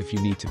cloak if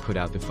you need to put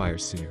out the fire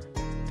sooner.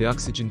 The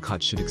oxygen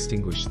cut should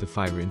extinguish the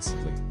fire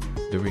instantly.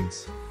 The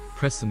rings.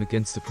 Press them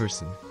against the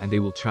person, and they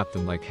will trap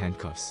them like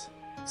handcuffs.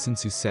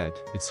 Since you said,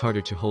 it's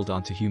harder to hold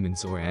on to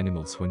humans or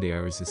animals when they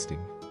are resisting.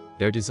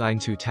 They're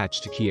designed to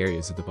attach to key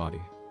areas of the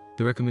body.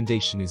 The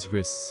recommendation is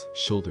wrists,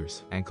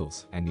 shoulders,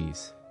 ankles, and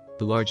knees.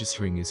 The largest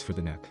ring is for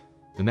the neck.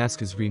 The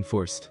mask is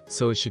reinforced,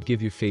 so it should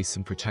give your face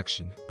some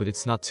protection, but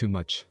it's not too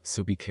much,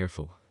 so be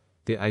careful.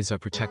 The eyes are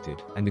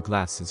protected, and the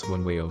glass is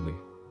one way only.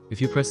 If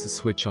you press the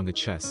switch on the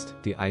chest,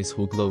 the eyes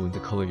will glow in the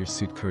color your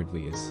suit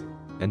currently is.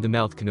 And the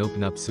mouth can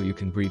open up so you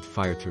can breathe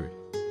fire through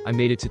it. I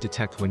made it to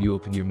detect when you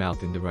open your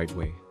mouth in the right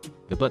way.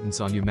 The buttons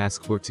on your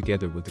mask work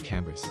together with the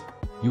cameras.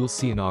 You will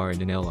see an R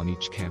and an L on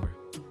each camera.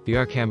 The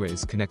R camera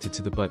is connected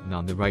to the button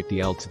on the right,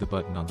 the L to the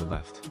button on the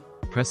left.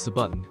 Press the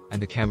button,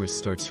 and the camera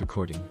starts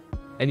recording.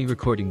 Any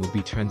recording will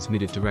be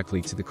transmitted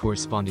directly to the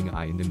corresponding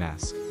eye in the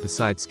mask,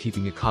 besides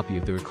keeping a copy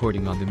of the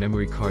recording on the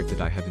memory card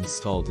that I have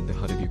installed in the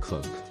hood of your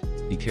cloak.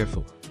 Be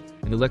careful.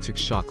 An electric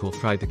shock will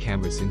fry the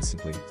cameras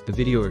instantly. The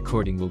video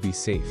recording will be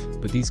safe,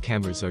 but these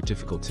cameras are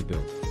difficult to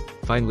build.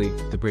 Finally,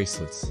 the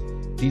bracelets.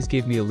 These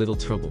gave me a little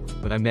trouble,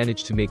 but I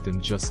managed to make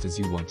them just as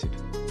you wanted.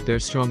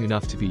 They're strong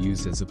enough to be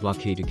used as a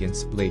blockade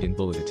against blade and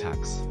bullet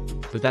attacks.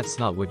 But that's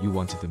not what you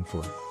wanted them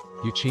for.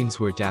 Your chains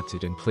were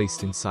adapted and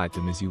placed inside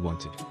them as you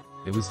wanted.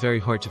 It was very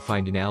hard to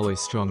find an alloy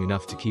strong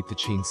enough to keep the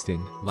chains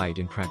thin, light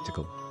and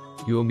practical.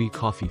 You owe me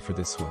coffee for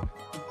this one.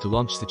 To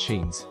launch the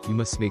chains, you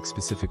must make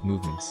specific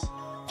movements.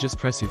 Just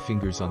press your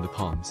fingers on the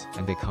palms,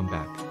 and they come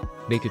back.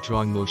 Make a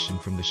drawing motion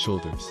from the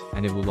shoulders,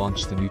 and it will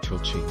launch the neutral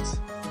chains.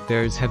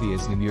 They're as heavy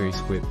as Namiri's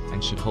whip,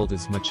 and should hold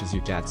as much as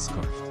your dad's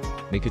scarf.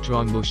 Make a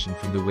drawing motion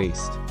from the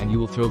waist, and you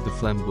will throw the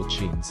flammable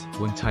chains,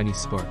 one tiny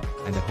spark,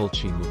 and the whole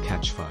chain will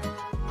catch fire.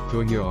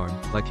 Throwing your arm,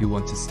 like you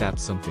want to stab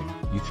something,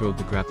 you throw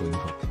the grappling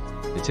hook.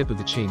 The tip of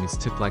the chain is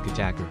tipped like a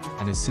dagger,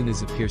 and as soon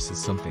as it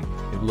pierces something,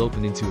 it will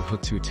open into a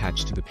hook to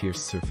attach to the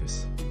pierced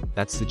surface.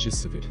 That's the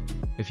gist of it.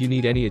 If you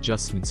need any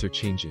adjustments or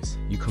changes,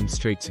 you come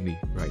straight to me,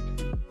 right?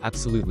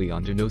 Absolutely,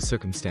 under no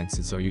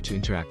circumstances are you to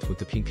interact with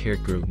the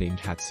pink-haired girl named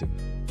Hatsune.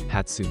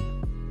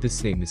 Hatsune?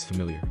 This name is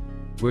familiar.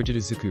 Where did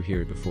Izuku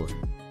hear it before?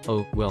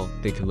 Oh, well,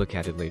 they can look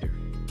at it later.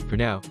 For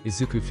now,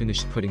 Izuku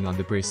finished putting on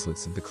the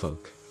bracelets and the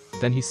cloak.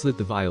 Then he slid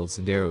the vials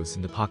and arrows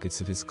in the pockets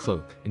of his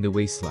cloak, in the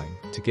waistline,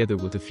 together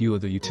with a few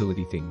other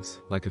utility things,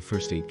 like a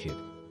first aid kit.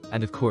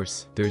 And of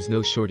course, there is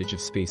no shortage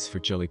of space for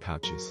jelly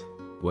pouches.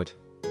 What?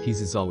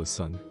 He's Aizawa's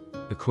son.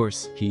 Of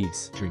course, he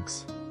eats,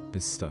 drinks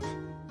this stuff.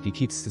 He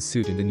keeps the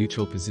suit in the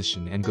neutral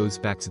position and goes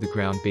back to the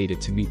ground beta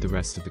to meet the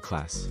rest of the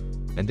class.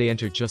 And they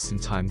enter just in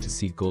time to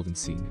see Golden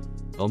Scene.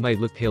 All Might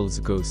looked pale as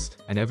a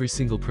ghost, and every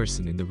single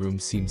person in the room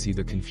seems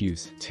either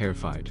confused,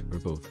 terrified, or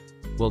both.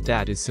 While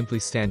Dad is simply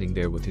standing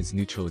there with his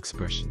neutral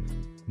expression.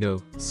 No,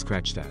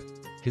 scratch that.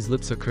 His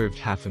lips are curved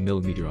half a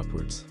millimeter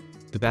upwards.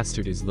 The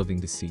bastard is loving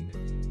the scene.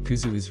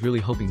 Kuzu is really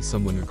hoping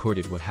someone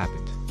recorded what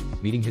happened.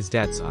 Meeting his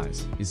dad's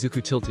eyes,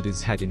 Izuku tilted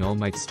his head in All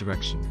Might's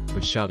direction,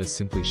 but Shouta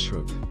simply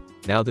shrugged.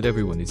 Now that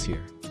everyone is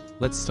here,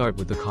 let's start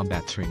with the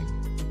combat training.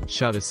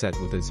 Shouta said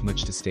with as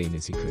much disdain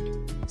as he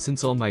could.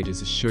 Since All Might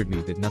has assured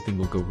me that nothing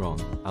will go wrong,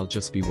 I'll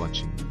just be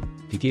watching.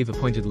 He gave a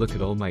pointed look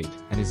at All Might,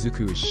 and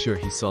Izuku is sure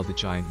he saw the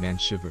giant man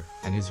shiver,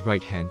 and his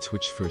right hand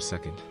twitch for a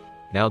second.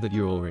 Now that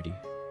you're all ready,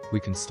 we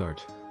can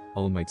start,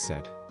 All Might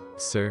said.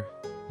 Sir?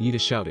 Ida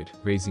shouted,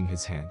 raising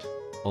his hand.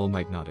 All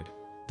Might nodded.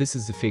 This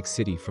is the fake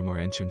city from our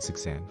entrance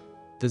exam.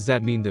 Does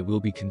that mean that we'll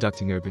be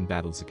conducting urban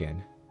battles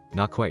again?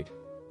 Not quite.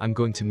 I'm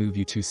going to move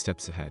you 2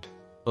 steps ahead.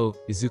 Oh,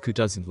 Izuku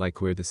doesn't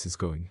like where this is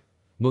going.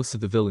 Most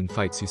of the villain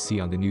fights you see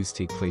on the news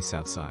take place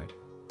outside.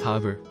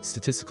 However,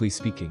 statistically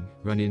speaking,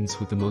 run-ins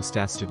with the most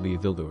dastardly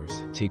of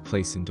Ildors take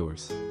place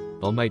indoors.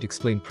 All Might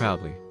explained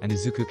proudly, and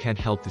Izuku can't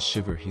help the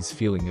shiver he's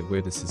feeling at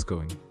where this is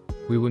going.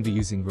 We won't be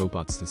using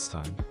robots this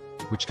time.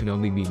 Which can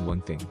only mean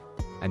one thing.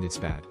 And it's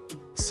bad.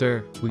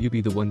 Sir, will you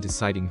be the one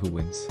deciding who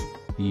wins?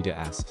 Ida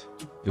asked.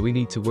 Do we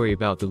need to worry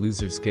about the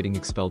losers getting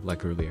expelled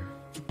like earlier?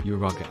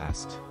 Uraraka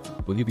asked.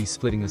 Will you be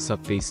splitting us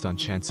up based on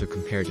chance or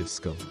comparative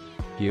skill?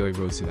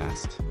 Hyoirozu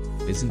asked.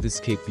 Isn't this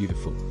cape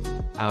beautiful?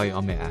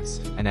 Aoyame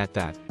asked, and at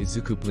that,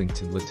 Izuku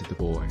blinked and looked at the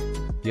boy.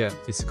 Yeah,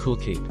 it's a cool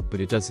cape, but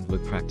it doesn't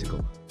look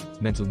practical.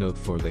 Mental note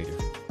for later.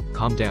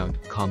 Calm down,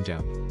 calm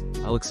down.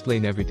 I'll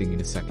explain everything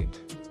in a second.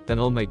 Then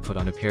All Might put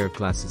on a pair of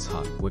glasses.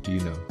 What do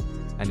you know?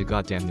 And a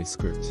goddamn nice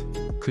script.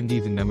 Couldn't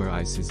even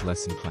memorize his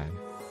lesson plan.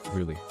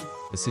 Really.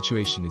 The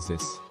situation is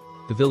this.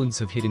 The villains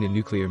have hidden a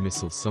nuclear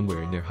missile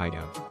somewhere in their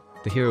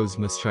hideout. The heroes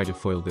must try to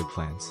foil their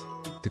plans.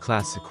 The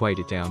class had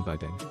quieted down by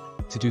then.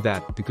 To do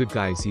that, the good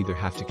guys either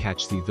have to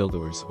catch the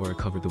Evildors or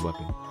recover the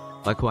weapon.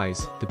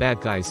 Likewise, the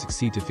bad guys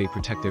succeed if they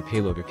protect their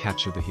payload or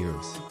capture the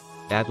heroes.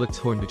 Dad looked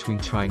torn between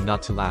trying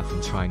not to laugh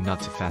and trying not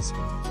to fast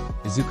him.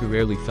 Izuku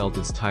rarely felt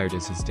as tired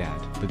as his dad,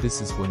 but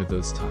this is one of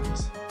those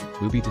times.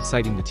 We'll be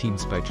deciding the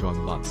teams by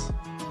drawing lots.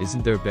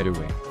 Isn't there a better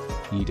way?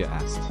 Ida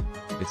asked.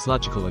 It's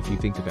logical if you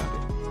think about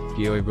it.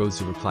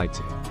 Hyoirozu replied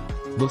to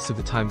him. Most of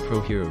the time pro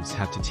heroes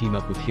have to team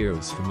up with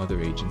heroes from other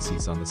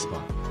agencies on the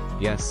spot.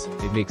 Yes,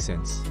 it makes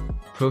sense.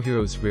 Pro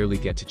heroes rarely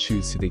get to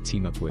choose who they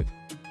team up with.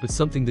 But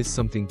something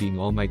being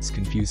All Might's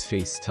confused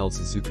face tells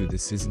Izuku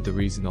this isn't the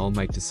reason All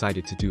Might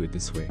decided to do it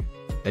this way.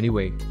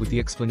 Anyway, with the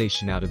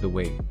explanation out of the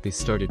way, they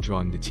started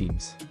drawing the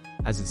teams.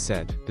 As it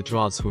said, the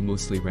draws were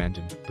mostly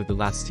random, but the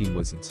last team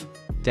wasn't.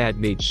 Dad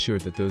made sure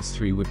that those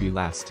 3 would be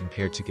last and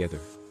paired together.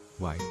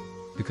 Why?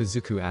 Because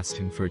Izuku asked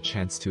him for a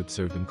chance to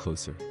observe them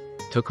closer.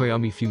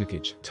 Tokoyami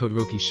Fumikage,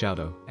 Todoroki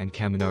Shouto, and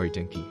Kaminari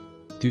Denki.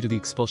 Due to the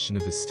expulsion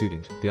of a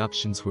student, the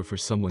options were for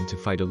someone to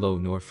fight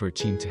alone or for a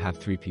team to have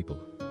 3 people.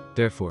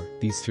 Therefore,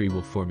 these 3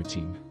 will form a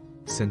team.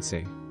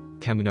 Sensei.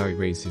 Kaminari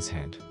raised his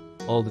hand.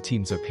 All the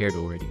teams are paired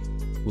already.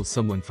 Will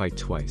someone fight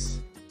twice?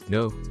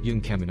 No, young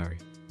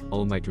Kaminari.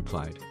 All Might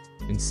replied.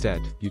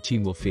 Instead, your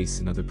team will face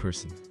another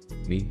person.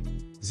 Me?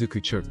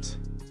 Zuku chirped.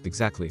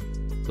 Exactly.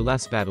 The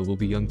last battle will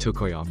be young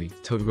Tokoyami,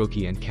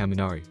 Todoroki and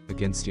Kaminari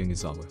against young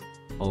Aizawa.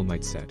 All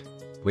Might said.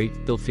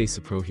 Wait, they'll face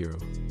a pro hero.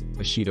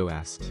 Ashido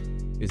asked.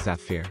 Is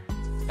that fair?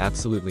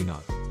 Absolutely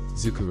not.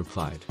 Zuku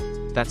replied.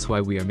 That's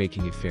why we are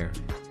making it fair.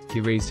 He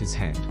raised his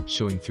hand,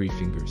 showing 3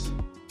 fingers.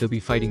 They'll be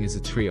fighting as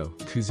a trio,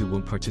 Kuzu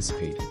won't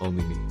participate,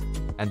 only me.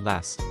 And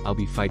last, I'll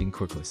be fighting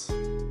quirkless.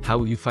 How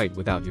will you fight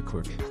without your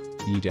quirk?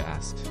 Iida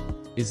asked.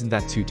 Isn't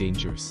that too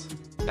dangerous?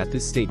 At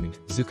this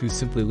statement, Zuku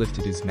simply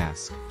lifted his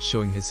mask,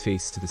 showing his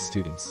face to the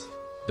students.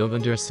 Don't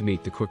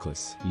underestimate the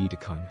quirkless,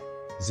 Iida-kun.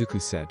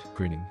 Zuku said,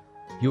 grinning.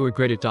 You'll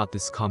regret it.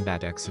 This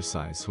combat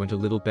exercise went a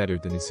little better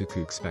than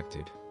Izuku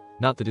expected.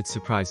 Not that it's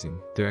surprising,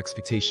 their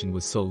expectation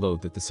was so low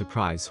that the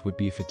surprise would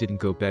be if it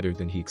didn't go better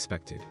than he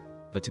expected.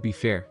 But to be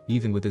fair,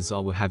 even with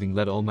Aizawa having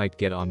let All Might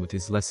get on with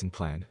his lesson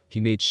plan, he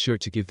made sure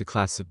to give the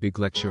class a big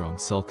lecture on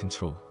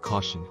self-control,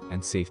 caution,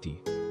 and safety.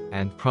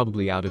 And,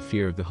 probably out of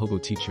fear of the hobo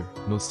teacher,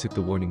 most took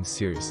the warnings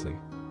seriously.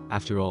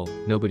 After all,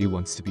 nobody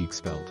wants to be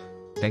expelled.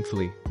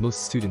 Thankfully,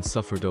 most students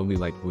suffered only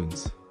light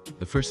wounds.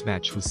 The first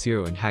match was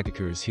Zero and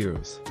Hagakure as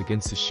heroes,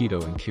 against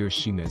Ashido and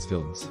Kirishima as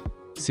villains.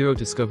 Zero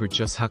discovered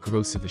just how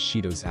corrosive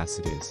Ashido's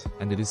acid is,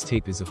 and that his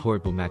tape is a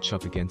horrible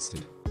matchup against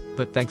it.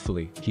 But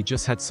thankfully, he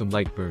just had some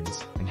light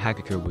burns, and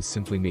Hagakure was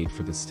simply made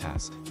for this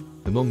task.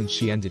 The moment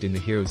she ended in the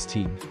hero's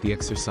team, the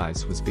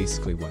exercise was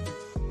basically won.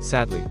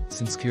 Sadly,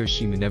 since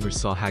Kirishima never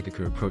saw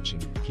Hagakure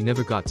approaching, he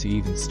never got to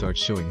even start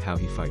showing how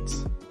he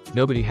fights.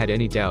 Nobody had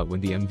any doubt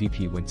when the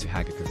MVP went to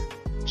Hagakure.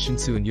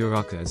 Shinsu and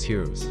Uraraka as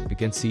heroes,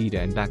 against Iida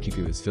and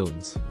Bakugo as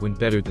villains, went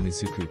better than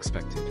Izuku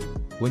expected.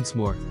 Once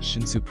more,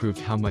 Shinsu proved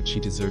how much he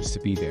deserves to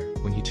be there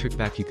when he tricked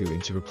Bakugo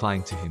into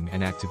replying to him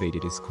and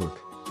activated his quirk.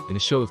 In a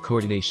show of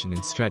coordination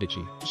and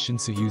strategy,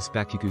 Shinsu used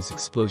Bakugo's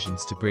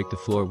explosions to break the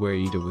floor where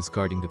Iida was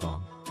guarding the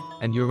bomb.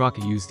 And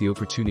Uraraka used the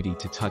opportunity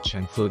to touch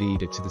and float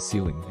Iida to the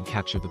ceiling and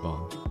capture the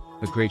bomb.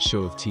 A great show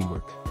of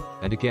teamwork.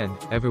 And again,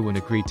 everyone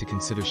agreed to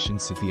consider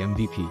Shinsu the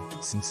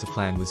MVP, since the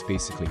plan was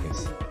basically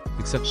his.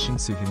 Except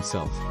Shinsu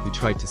himself, who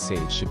tried to say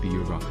it should be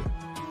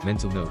Uraraka.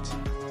 Mental note.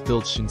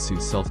 Build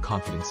Shinsu's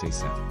self-confidence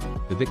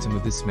ASAP. The victim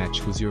of this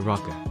match was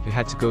Uraraka, who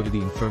had to go to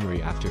the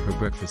infirmary after her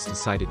breakfast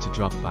decided to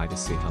drop by to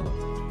say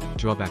hello.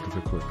 Drawback of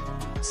her quirk.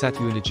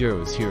 Satu and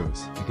Ajiro as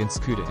heroes,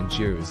 against Kuda and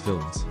Jiro as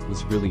villains,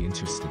 was really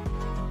interesting.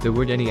 There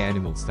weren't any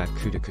animals that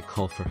Kuda could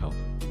call for help.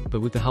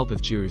 But with the help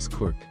of Jiro's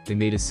quirk, they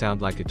made a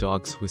sound like a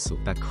dog's whistle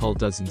that called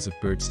dozens of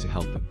birds to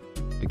help them.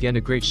 Again,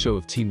 a great show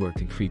of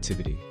teamwork and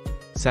creativity.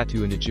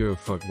 Satu and Ajiro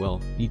fought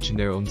well, each in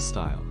their own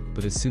style,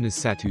 but as soon as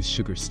Satu's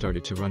sugar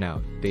started to run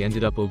out, they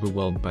ended up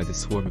overwhelmed by the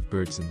swarm of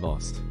birds and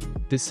lost.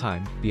 This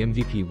time, the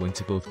MVP went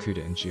to both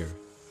Kuda and Jiro.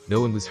 No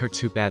one was hurt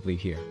too badly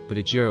here, but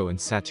Ajiro and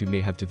Satu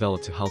may have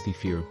developed a healthy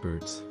fear of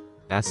birds.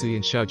 Asui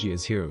and Shaoji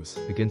as heroes,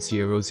 against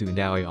Yaozu and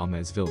Aoyama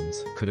as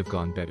villains, could have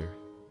gone better.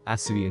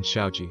 Asui and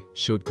Shaoji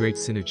showed great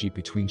synergy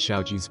between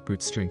Shaoji's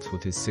brute strength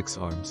with his 6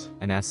 arms,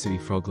 and Asui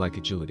frog-like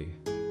agility.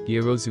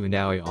 Yaozu and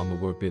Aoyama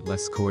were a bit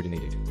less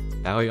coordinated.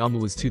 Aoyama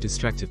was too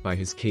distracted by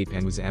his cape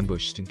and was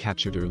ambushed and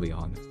captured early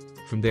on.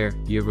 From there,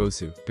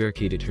 Yaozu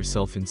barricaded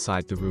herself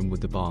inside the room with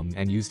the bomb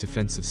and used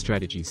defensive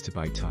strategies to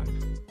buy time.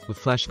 With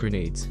flash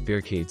grenades,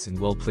 barricades and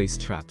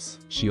well-placed traps,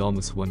 she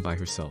almost won by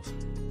herself.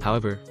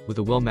 However, with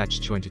a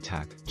well-matched joint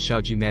attack,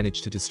 Shaoji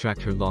managed to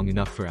distract her long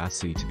enough for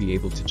Asui to be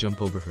able to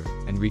jump over her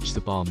and reach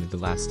the bomb in the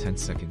last 10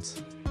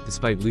 seconds.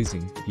 Despite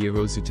losing,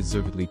 Yaozu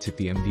deservedly took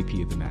the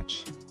MVP of the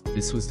match.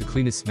 This was the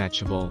cleanest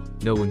match of all,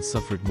 no one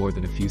suffered more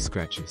than a few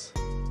scratches.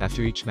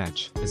 After each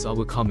match,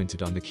 Aizawa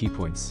commented on the key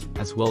points,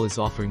 as well as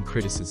offering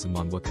criticism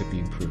on what could be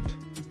improved.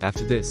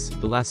 After this,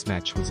 the last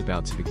match was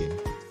about to begin.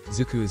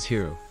 Zuku as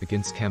hero,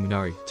 against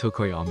Kaminari,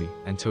 Tokoyami,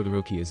 and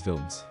Todoroki as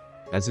villains.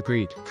 As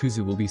agreed,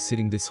 Kuzu will be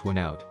sitting this one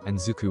out, and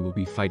Zuku will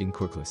be fighting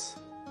quirkless.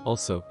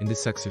 Also, in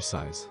this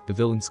exercise, the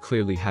villains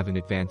clearly have an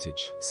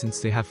advantage, since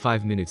they have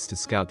 5 minutes to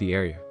scout the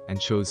area, and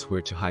chose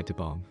where to hide the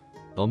bomb.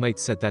 All Might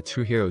said that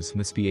true heroes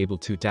must be able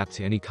to adapt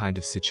to any kind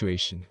of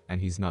situation,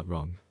 and he's not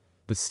wrong.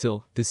 But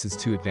still, this is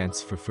too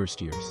advanced for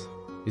first years.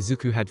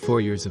 Izuku had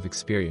 4 years of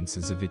experience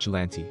as a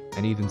vigilante,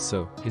 and even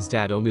so, his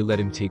dad only let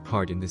him take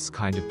part in this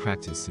kind of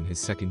practice in his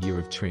 2nd year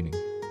of training.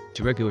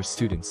 To regular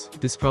students,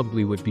 this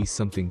probably would be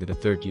something that a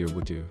 3rd year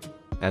would do.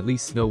 At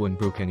least no one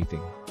broke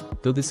anything.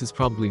 Though this is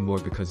probably more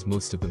because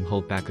most of them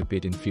hold back a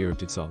bit in fear of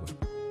Aizawa.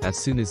 As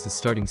soon as the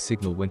starting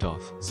signal went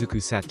off,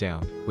 Zuku sat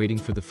down, waiting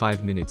for the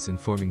 5 minutes and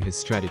forming his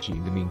strategy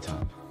in the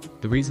meantime.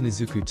 The reason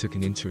Izuku took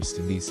an interest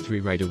in these 3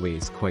 right away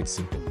is quite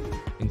simple.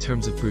 In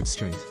terms of brute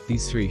strength,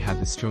 these 3 have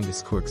the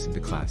strongest quirks in the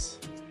class.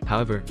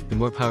 However, the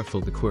more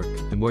powerful the quirk,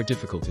 the more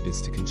difficult it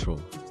is to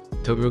control.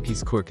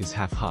 Todoroki's quirk is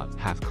half hot,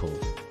 half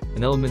cold.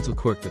 An elemental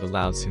quirk that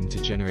allows him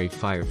to generate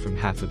fire from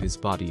half of his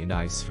body and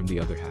ice from the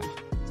other half.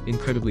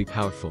 Incredibly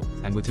powerful,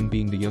 and with him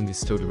being the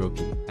youngest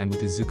Todoroki, and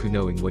with Izuku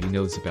knowing what he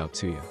knows about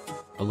Tuya.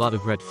 A lot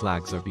of red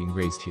flags are being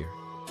raised here.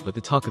 But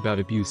the talk about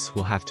abuse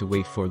we'll have to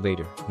wait for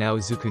later. Now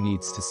Izuku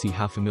needs to see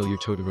how familiar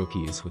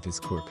Todoroki is with his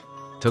quirk.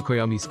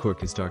 Tokoyami's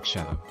quirk is Dark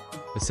Shadow.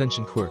 A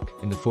sentient quirk,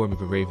 in the form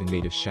of a raven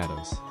made of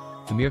shadows.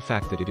 The mere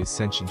fact that it is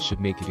sentient should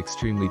make it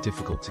extremely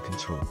difficult to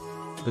control.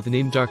 But the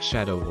name Dark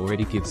Shadow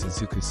already gives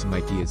Izuku some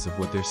ideas of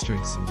what their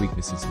strengths and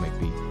weaknesses might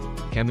be.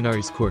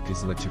 Kaminari's quirk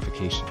is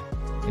electrification.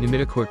 An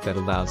emitter quirk that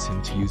allows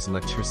him to use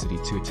electricity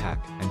to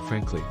attack, and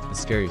frankly, the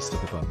scariest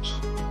of the bunch.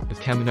 If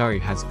Kaminari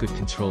has good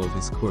control of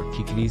his quirk,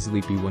 he can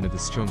easily be one of the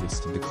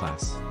strongest in the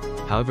class.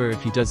 However,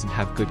 if he doesn't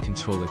have good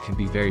control, it can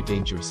be very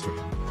dangerous for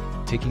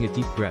him. Taking a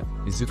deep breath,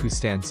 Izuku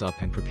stands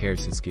up and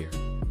prepares his gear.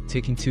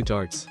 Taking 2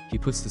 darts, he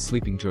puts the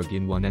sleeping drug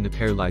in one and a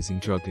paralyzing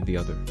drug in the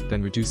other,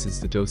 then reduces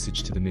the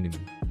dosage to the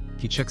minimum.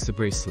 He checks the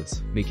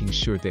bracelets, making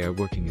sure they are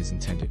working as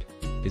intended.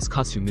 His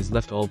costume is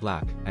left all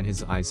black, and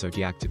his eyes are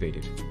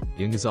deactivated.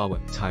 Young Aizawa,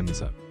 time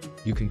is up.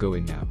 You can go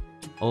in now.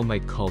 All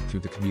Might called through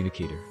the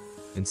communicator.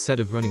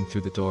 Instead of running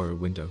through the door or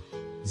window,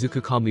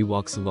 Izuku calmly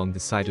walks along the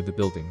side of the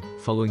building,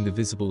 following the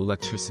visible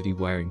electricity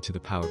wiring to the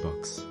power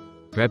box.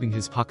 Grabbing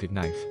his pocket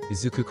knife,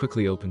 Izuku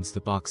quickly opens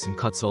the box and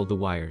cuts all the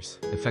wires,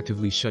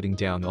 effectively shutting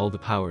down all the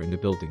power in the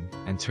building,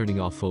 and turning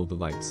off all the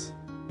lights.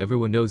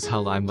 Everyone knows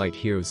how Limelight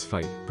heroes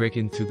fight, break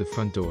in through the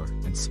front door,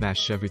 and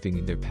smash everything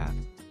in their path.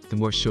 The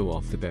more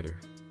show-off the better.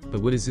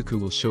 But what Izuku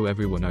will show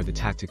everyone are the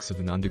tactics of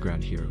an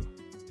underground hero.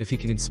 If he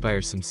can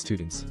inspire some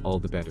students, all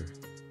the better.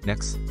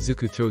 Next,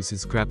 Izuku throws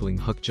his grappling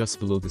hook just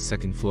below the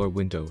second floor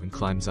window and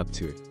climbs up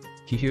to it.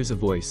 He hears a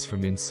voice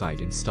from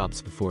inside and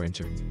stops before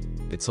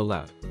entering. It's so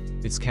loud.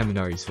 It's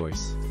Kaminari's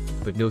voice.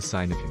 But no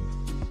sign of him.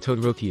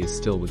 Todoroki is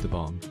still with the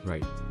bomb,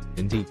 right?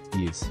 Indeed,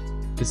 he is.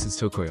 This is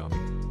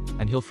Tokoyami.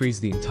 And he'll freeze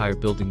the entire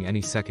building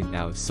any second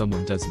now if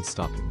someone doesn't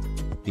stop him.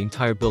 The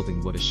entire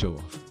building, what a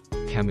show-off.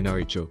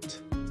 Kaminari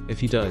joked. If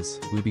he does,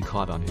 we'll be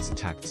caught on his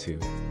attack too.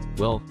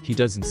 Well, he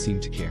doesn't seem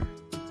to care.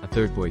 A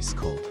third voice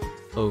called.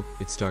 Oh,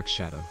 it's Dark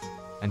Shadow.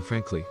 And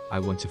frankly, I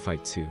want to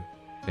fight too.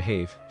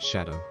 Behave,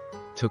 Shadow.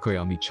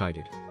 Tokoyami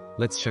chided.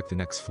 Let's check the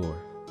next floor.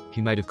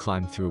 He might have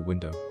climbed through a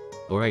window.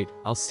 Alright,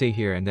 I'll stay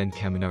here, and then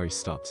Kaminari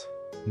stopped.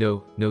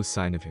 No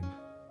sign of him.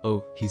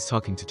 Oh, he's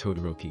talking to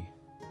Todoroki.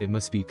 It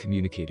must be a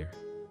communicator.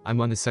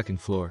 I'm on the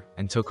second floor,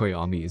 and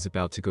Tokoyami is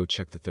about to go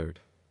check the third.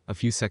 A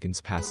few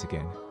seconds pass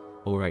again.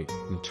 Alright,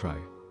 we'll try.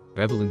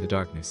 Revel in the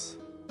darkness.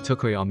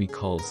 Tokoyami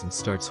calls and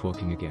starts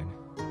walking again.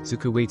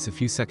 Izuku waits a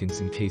few seconds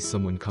in case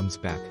someone comes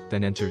back,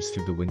 then enters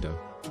through the window.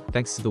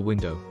 Thanks to the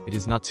window, it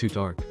is not too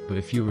dark, but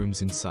a few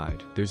rooms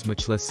inside, there's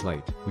much less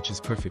light, which is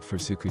perfect for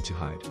Izuku to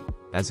hide.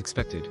 As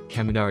expected,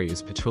 Kaminari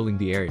is patrolling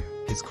the area,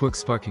 his quirk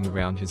sparking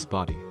around his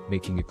body,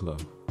 making it glow.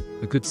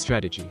 A good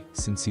strategy,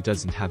 since he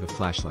doesn't have a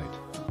flashlight.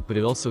 But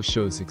it also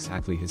shows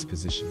exactly his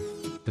position.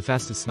 The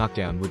fastest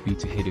knockdown would be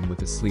to hit him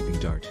with a sleeping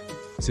dart.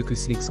 Izuku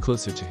sneaks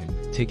closer to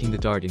him, taking the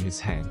dart in his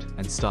hand,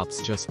 and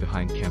stops just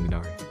behind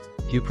Kaminari.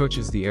 He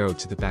approaches the arrow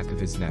to the back of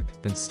his neck,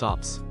 then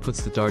stops,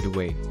 puts the dart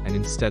away, and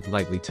instead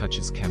lightly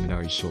touches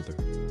Kaminari's shoulder.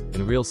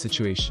 In a real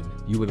situation,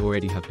 you would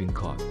already have been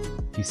caught,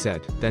 he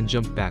said, then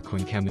jumped back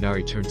when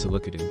Kaminari turned to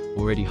look at him,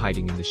 already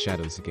hiding in the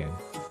shadows again.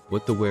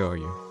 What the where are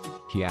you?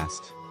 He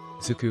asked.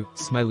 Izuku,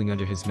 smiling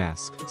under his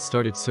mask,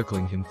 started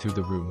circling him through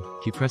the room.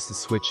 He pressed the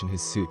switch in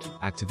his suit,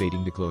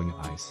 activating the glowing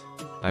eyes.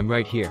 I'm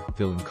right here,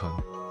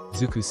 villain-kun.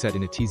 Izuku said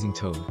in a teasing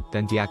tone,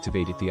 then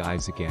deactivated the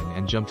eyes again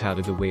and jumped out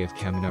of the way of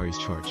Kaminari's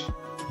charge.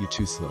 You're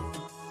too slow.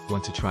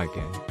 Want to try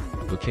again?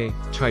 Okay,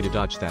 try to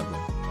dodge that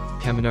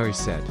one. Kaminari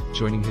said,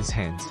 joining his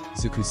hands.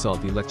 Izuku saw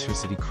the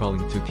electricity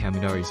crawling through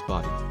Kaminari's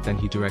body, then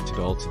he directed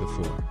all to the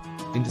floor.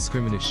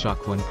 Indiscriminate shock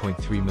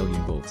 1.3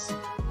 million volts.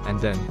 And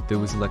then, there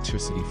was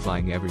electricity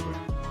flying everywhere.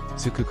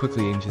 Izuku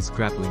quickly aimed his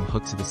grappling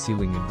hook to the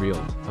ceiling and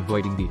reeled,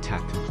 avoiding the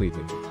attack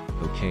completely.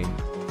 Okay.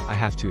 I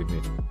have to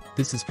admit,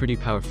 this is pretty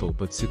powerful,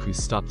 but Izuku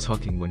stopped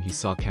talking when he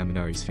saw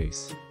Kaminari's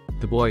face.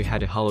 The boy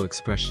had a hollow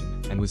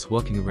expression, and was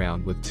walking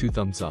around with 2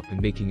 thumbs up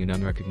and making an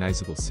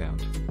unrecognizable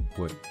sound.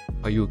 What?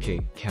 Are you okay,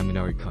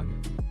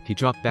 Kaminari-kun? He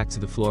dropped back to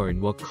the floor and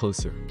walked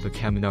closer, but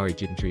Kaminari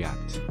didn't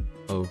react.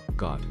 Oh,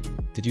 God.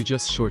 Did you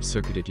just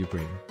short-circuited your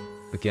brain?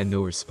 Again,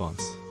 no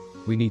response.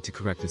 We need to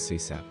correct this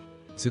ASAP.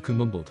 Izuku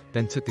mumbled,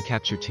 then took the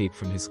capture tape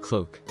from his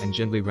cloak, and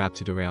gently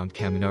wrapped it around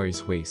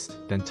Kaminari's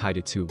waist, then tied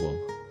it to a wall.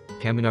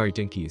 Kaminari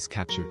Denki is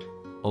captured.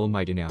 All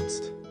Might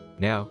announced.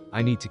 Now,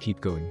 I need to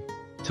keep going.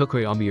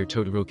 Tokoyami or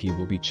Todoroki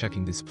will be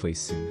checking this place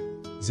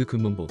soon. Izuku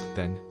mumbled,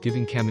 then,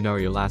 giving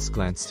Kaminari a last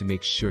glance to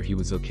make sure he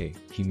was okay,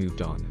 he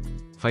moved on.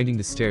 Finding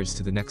the stairs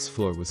to the next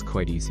floor was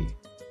quite easy.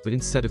 But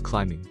instead of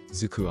climbing,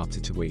 Izuku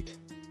opted to wait.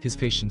 His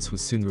patience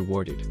was soon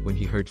rewarded when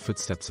he heard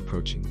footsteps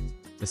approaching.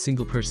 A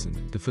single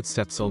person, the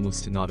footsteps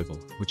almost inaudible,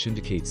 which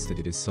indicates that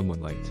it is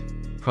someone light.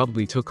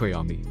 Probably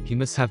Tokoyami. He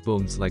must have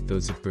bones like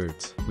those of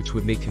birds, which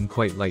would make him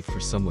quite light for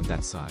someone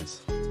that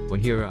size. When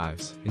he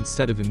arrives,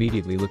 instead of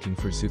immediately looking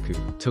for Zuku,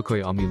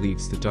 Tokoyami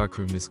leaves the dark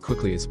room as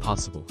quickly as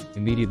possible,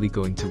 immediately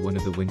going to one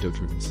of the windowed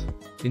rooms.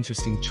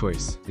 Interesting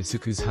choice. If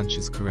Zuku's hunch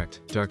is correct,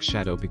 Dark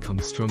Shadow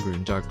becomes stronger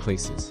in dark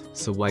places,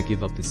 so why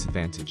give up this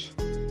advantage?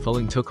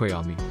 Following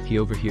Tokoyami, he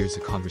overhears a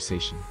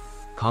conversation.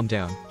 Calm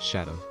down,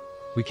 Shadow.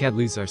 We can't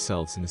lose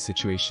ourselves in a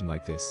situation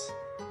like this.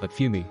 But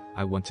Fumi,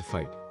 I want to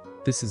fight.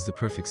 This is the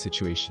perfect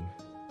situation.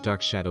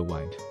 Dark Shadow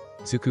whined.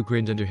 Zuku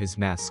grinned under his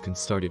mask and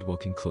started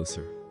walking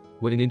closer.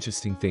 What an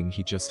interesting thing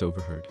he just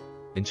overheard.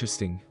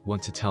 Interesting,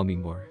 want to tell me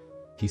more?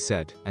 He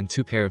said, and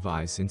two pair of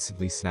eyes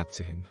instantly snapped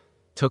to him.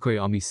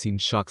 Tokoyami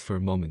seemed shocked for a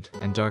moment,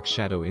 and Dark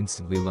Shadow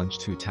instantly lunged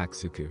to attack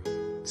Zuku.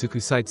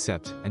 Zuku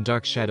sidestepped, and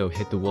Dark Shadow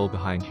hit the wall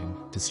behind him,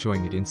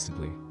 destroying it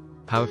instantly.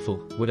 Powerful,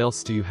 what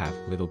else do you have,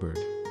 little bird?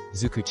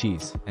 Zuku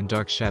teased, and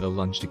Dark Shadow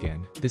lunged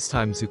again. This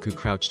time Zuku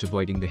crouched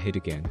avoiding the hit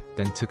again,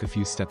 then took a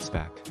few steps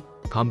back.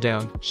 Calm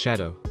down,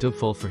 Shadow, don't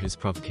fall for his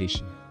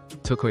provocation.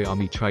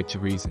 Tokoyami tried to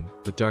reason,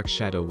 but Dark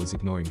Shadow was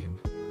ignoring him.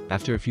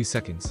 After a few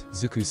seconds,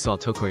 Zuku saw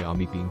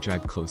Tokoyami being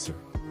dragged closer.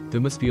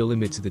 There must be a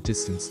limit to the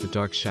distance the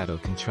Dark Shadow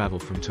can travel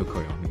from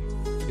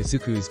Tokoyami.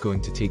 Izuku is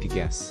going to take a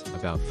guess,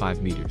 about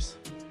 5 meters.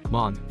 Come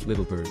on,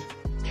 little bird.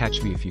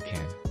 Catch me if you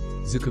can.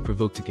 Zuku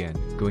provoked again,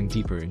 going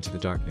deeper into the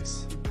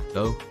darkness.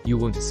 Oh, you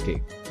won't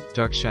escape.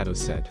 Dark Shadow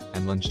said,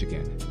 and lunged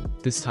again.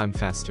 This time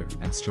faster,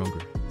 and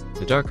stronger.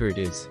 The darker it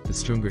is, the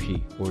stronger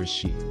he, or is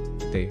she.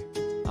 They.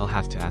 I'll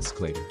have to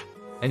ask later.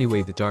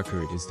 Anyway, the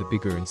darker it is, the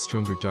bigger and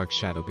stronger Dark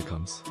Shadow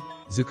becomes.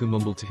 Zuku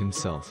mumbled to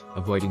himself,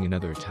 avoiding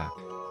another attack.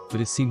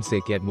 But it seems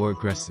they get more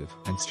aggressive,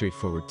 and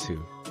straightforward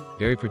too.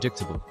 Very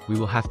predictable, we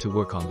will have to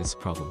work on this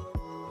problem.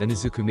 Then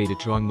Izuku made a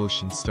drawing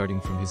motion starting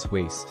from his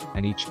waist,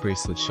 and each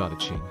bracelet shot a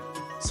chain.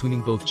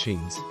 Swinging both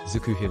chains,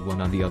 Zuku hit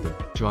one on the other,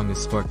 drawing a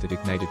spark that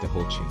ignited the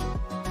whole chain.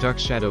 Dark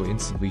Shadow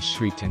instantly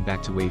shrieked and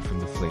backed away from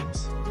the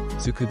flames.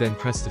 Zuku then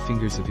pressed the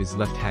fingers of his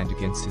left hand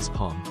against his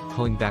palm,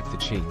 pulling back the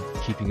chain,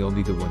 keeping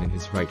only the one in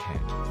his right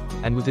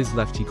hand. And with his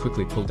left he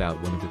quickly pulled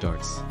out one of the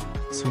darts.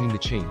 Swinging the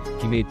chain,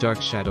 he made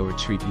Dark Shadow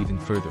retreat even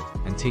further,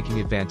 and taking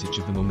advantage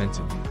of the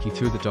momentum, he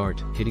threw the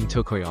dart, hitting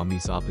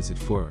Tokoyami's opposite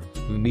forearm,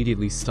 who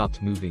immediately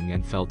stopped moving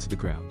and fell to the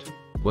ground.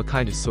 What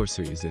kind of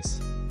sorcery is this?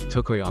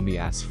 Tokoyami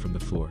asked from the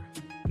floor.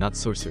 Not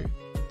sorcery.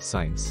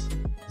 Science.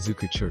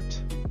 Zuku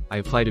chirped. I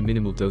applied a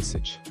minimal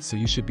dosage, so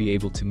you should be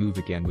able to move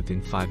again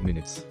within 5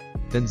 minutes.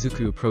 Then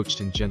Zuku approached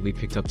and gently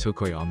picked up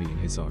Tokoyami in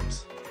his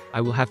arms.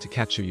 I will have to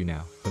capture you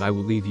now, but I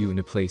will leave you in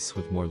a place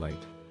with more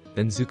light.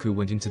 Then Zuku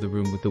went into the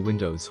room with the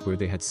windows where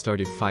they had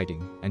started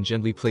fighting, and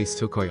gently placed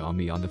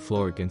Tokoyami on the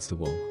floor against the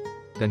wall.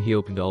 Then he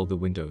opened all the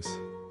windows.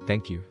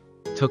 Thank you.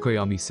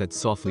 Tokoyami said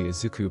softly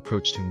as Zuku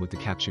approached him with the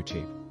capture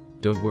tape.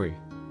 Don't worry.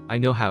 I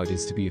know how it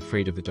is to be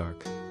afraid of the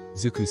dark.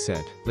 Zuku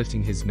said,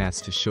 lifting his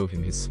mask to show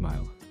him his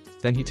smile.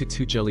 Then he took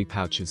 2 jelly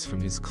pouches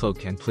from his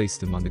cloak and placed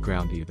them on the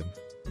ground. Eat them.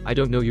 I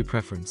don't know your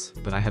preference,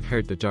 but I have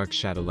heard the Dark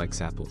Shadow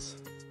likes apples.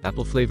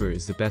 Apple flavor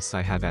is the best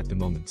I have at the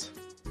moment.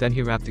 Then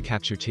he wrapped the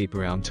capture tape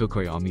around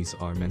Tokoyami's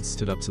arm and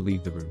stood up to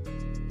leave the room.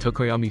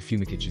 Tokoyami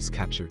Fumikage is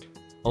captured.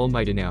 All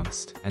Might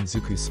announced, and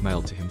Zuku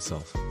smiled to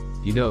himself.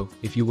 You know,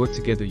 if you work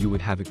together you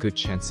would have a good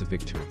chance of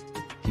victory.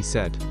 He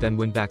said, then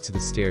went back to the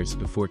stairs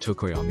before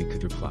Tokoyami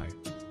could reply.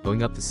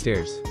 Going up the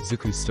stairs,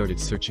 Zuku started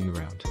searching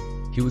around.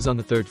 He was on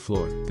the 3rd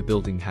floor, the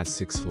building has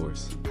 6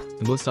 floors.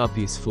 The most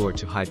obvious floor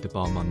to hide the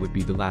bomb on would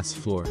be the last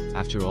floor,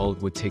 after all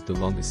it would take the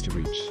longest to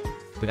reach.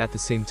 But at the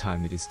same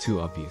time it is too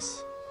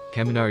obvious.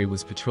 Kaminari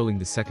was patrolling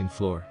the 2nd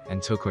floor,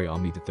 and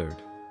Tokoyami the 3rd.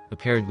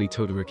 Apparently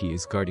Todoroki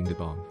is guarding the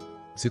bomb.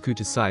 Zuku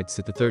decides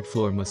that the 3rd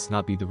floor must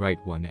not be the right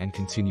one and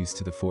continues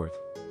to the 4th.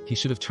 He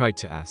should have tried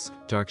to ask,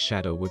 Dark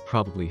Shadow would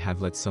probably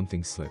have let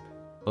something slip.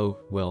 Oh,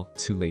 well,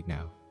 too late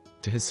now.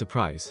 To his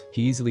surprise,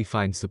 he easily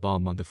finds the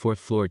bomb on the 4th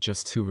floor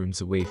just 2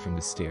 rooms away from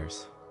the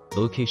stairs. The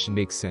location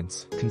makes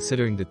sense,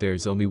 considering that there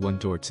is only one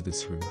door to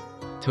this room.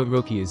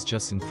 Todoroki is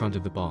just in front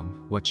of the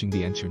bomb, watching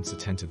the entrance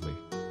attentively.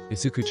 If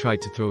Zuku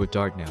tried to throw a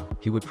dart now,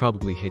 he would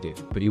probably hit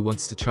it, but he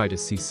wants to try to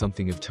see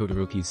something of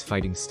Todoroki's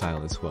fighting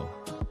style as well.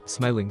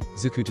 Smiling,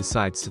 Zuku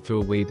decides to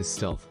throw away the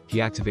stealth. He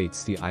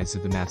activates the eyes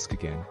of the mask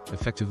again,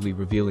 effectively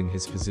revealing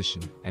his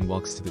position, and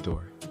walks to the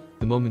door.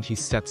 The moment he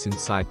steps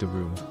inside the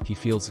room, he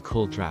feels a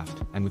cold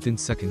draft, and within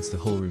seconds the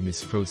whole room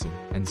is frozen,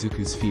 and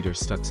Zuku's feet are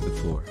stuck to the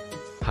floor.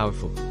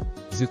 Powerful.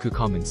 Zuku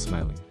comments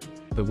smiling.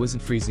 But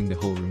wasn't freezing the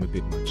whole room a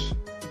bit much?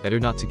 Better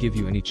not to give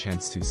you any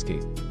chance to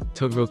escape.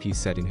 Todoroki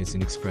said in his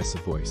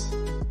inexpressive voice.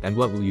 And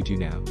what will you do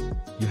now?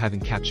 You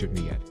haven't captured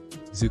me yet.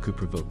 Zuku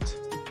provoked.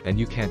 And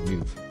you can't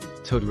move.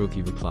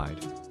 Todoroki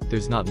replied.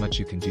 There's not much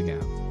you can do now.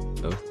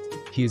 Oh?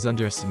 He is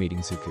underestimating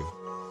Zuku.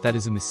 That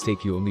is a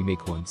mistake you only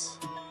make once.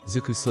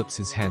 Zuku slips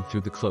his hand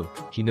through the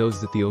cloak. He knows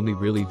that the only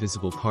really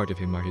visible part of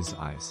him are his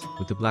eyes.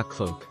 With the black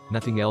cloak,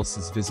 nothing else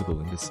is visible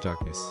in this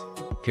darkness.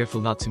 Careful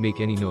not to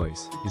make any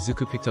noise,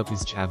 Izuku picked up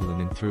his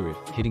javelin and threw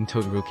it, hitting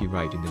Todoroki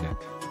right in the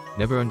neck.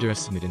 Never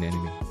underestimate an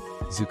enemy,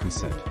 Zuku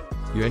said.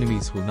 Your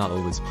enemies will not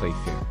always play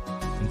fair.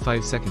 In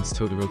 5 seconds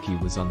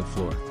Todoroki was on the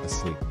floor,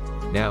 asleep.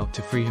 Now,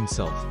 to free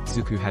himself,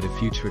 Izuku had a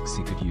few tricks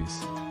he could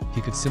use.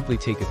 He could simply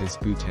take off his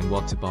boot and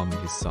walk to bomb in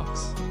his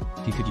socks.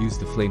 He could use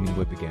the flaming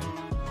whip again.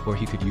 Or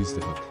he could use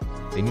the hook.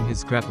 Aiming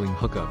his grappling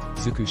hook up,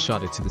 Izuku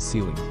shot it to the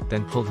ceiling,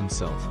 then pulled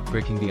himself,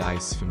 breaking the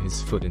ice from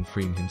his foot and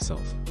freeing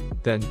himself.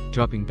 Then,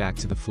 dropping back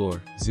to the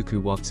floor,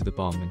 Izuku walked to the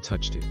bomb and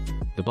touched it.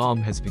 The bomb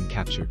has been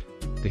captured.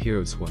 The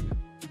heroes won.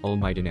 All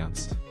Might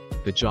announced.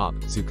 Good job,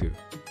 Izuku.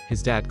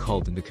 His dad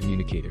called in the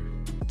communicator.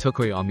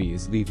 Tokoyami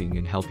is leaving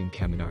and helping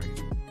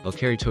Kaminari. I'll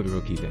carry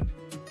Todoroki then.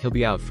 He'll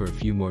be out for a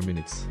few more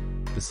minutes.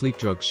 The sleep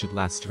drug should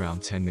last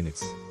around 10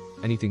 minutes.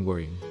 Anything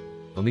worrying?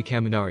 Only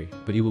Kaminari,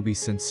 but he will be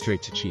sent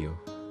straight to Chiyo.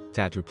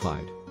 Dad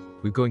replied.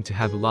 We're going to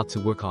have a lot to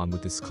work on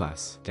with this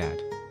class,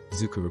 Dad.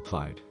 Izuku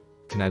replied.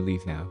 Can I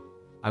leave now?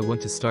 I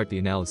want to start the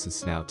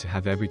analysis now to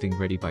have everything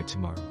ready by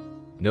tomorrow.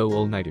 No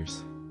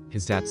all-nighters.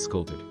 His dad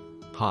scolded.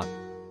 Pot.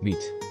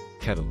 Meat.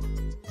 Kettle.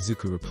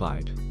 Izuku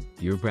replied.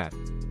 Your brat.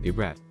 A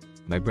brat.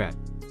 My brat.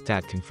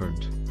 Dad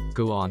confirmed.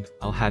 Go on,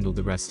 I'll handle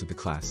the rest of the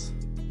class.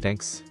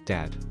 Thanks,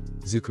 Dad.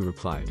 Izuku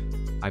replied.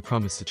 I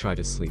promise to try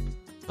to sleep.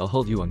 I'll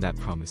hold you on that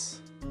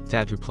promise.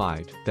 Dad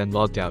replied, then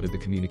logged out of the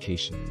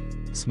communication.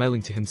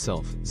 Smiling to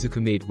himself,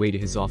 Izuku made way to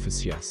his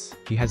office. Yes,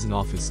 he has an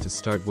office to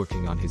start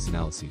working on his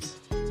analyses.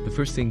 The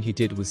first thing he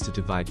did was to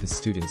divide the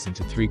students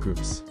into 3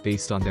 groups,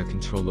 based on their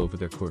control over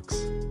their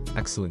quirks.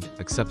 Excellent,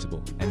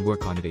 acceptable, and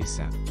work on it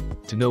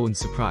ASAP. To no one's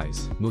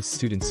surprise, most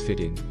students fit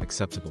in,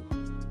 acceptable.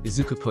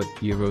 Izuku put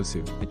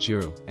Iorozu,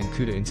 Ijiro, and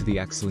Kuda into the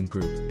excellent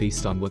group,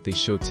 based on what they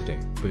showed today,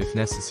 but if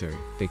necessary,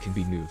 they can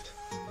be moved.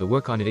 The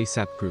work on it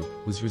ASAP group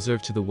was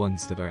reserved to the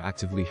ones that are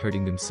actively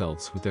hurting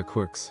themselves with their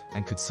quirks,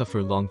 and could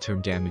suffer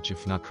long-term damage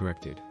if not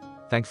corrected.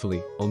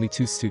 Thankfully, only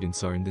 2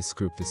 students are in this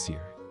group this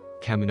year.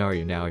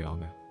 Kaminari and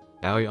Aoyama.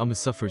 Aoyama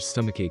suffers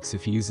stomachaches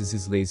if he uses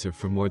his laser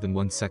for more than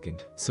 1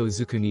 second, so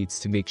Izuku needs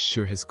to make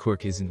sure his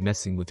quirk isn't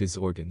messing with his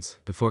organs,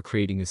 before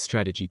creating a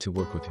strategy to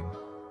work with him.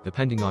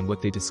 Depending on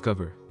what they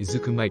discover,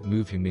 Izuku might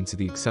move him into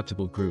the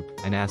acceptable group,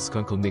 and ask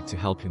Uncle Mick to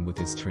help him with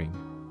his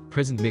training.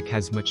 Present Mick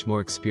has much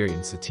more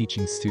experience at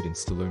teaching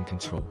students to learn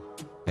control.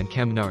 And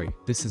Kaminari,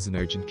 this is an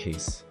urgent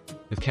case.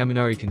 If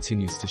Kaminari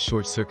continues to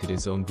short-circuit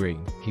his own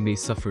brain, he may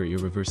suffer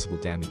irreversible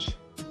damage.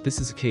 This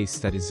is a case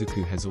that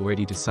Izuku has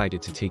already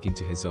decided to take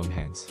into his own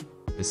hands.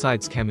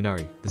 Besides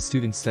Kaminari, the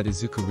students that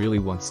Izuku really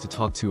wants to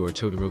talk to are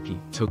Todoroki,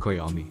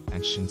 Tokoyami,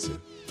 and Shinsu.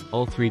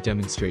 All 3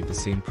 demonstrate the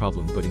same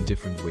problem but in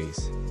different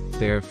ways.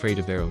 They are afraid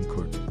of their own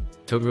quirk.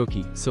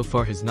 Todoroki, so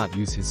far, has not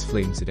used his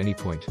flames at any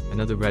point,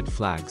 another red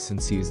flag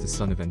since he is the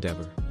son of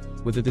Endeavor.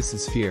 Whether this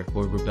is fear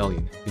or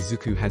rebellion,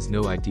 Izuku has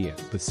no idea,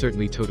 but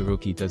certainly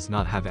Todoroki does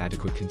not have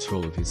adequate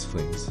control of his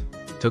flames.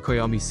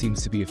 Tokoyami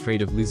seems to be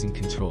afraid of losing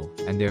control,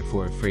 and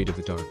therefore afraid of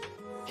the dark.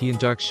 He and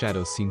Dark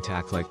Shadow seem to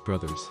act like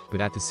brothers,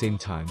 but at the same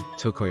time,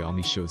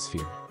 Tokoyami shows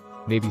fear.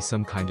 Maybe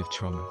some kind of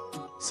trauma.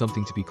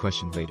 Something to be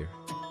questioned later.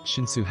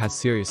 Shinsu has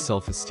serious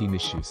self-esteem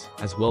issues,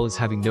 as well as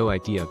having no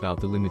idea about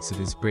the limits of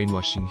his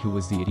brainwashing. Who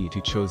was the idiot who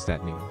chose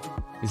that name?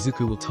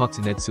 Izuku will talk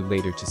to Netsu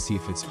later to see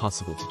if it's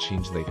possible to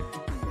change later.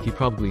 He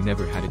probably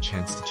never had a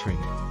chance to train.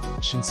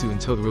 Shinsu and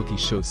Todoroki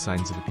show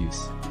signs of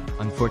abuse.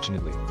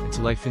 Unfortunately,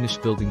 until I finish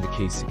building the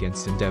case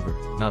against Endeavor,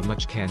 not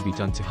much can be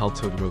done to help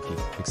Todoroki,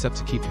 except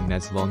to keep him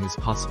as long as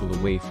possible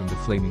away from the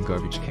flaming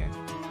garbage can.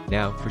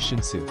 Now, for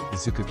Shinsu,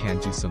 Izuku can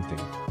do something.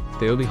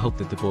 They only hope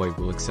that the boy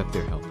will accept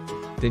their help.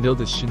 They know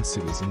that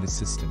Shinsu is in the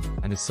system,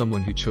 and as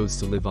someone who chose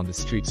to live on the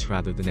streets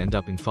rather than end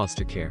up in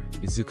foster care,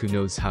 Izuku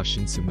knows how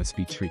Shinsu must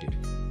be treated.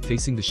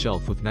 Facing the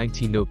shelf with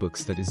 19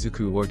 notebooks that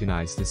Izuku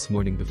organized this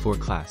morning before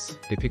class,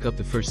 they pick up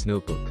the first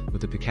notebook,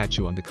 with a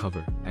Pikachu on the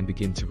cover, and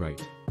begin to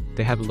write.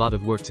 They have a lot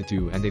of work to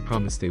do and they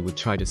promised they would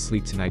try to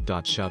sleep tonight.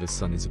 Shouta's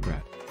son is a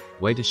brat.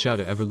 Why did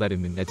Shouta ever let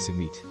him and Netsu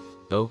meet?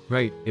 Oh,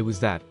 right, it was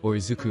that, or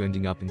Izuku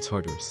ending up in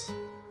Tartarus.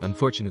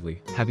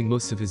 Unfortunately, having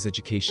most of his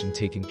education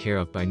taken care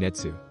of by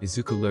Netsu,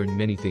 Izuku learned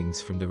many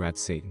things from the rat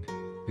Satan.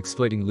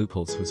 Exploiting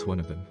loopholes was one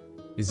of them.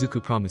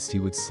 Izuku promised he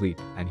would sleep,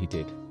 and he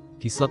did.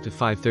 He slept at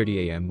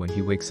 5:30 AM when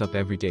he wakes up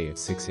every day at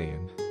 6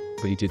 AM.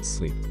 But he did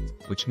sleep.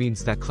 Which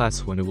means that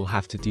class 1 will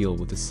have to deal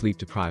with a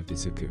sleep-deprived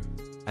Izuku.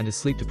 And a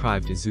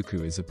sleep-deprived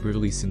Izuku is a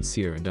brutally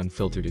sincere and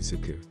unfiltered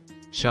Izuku.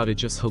 Shouta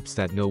just hopes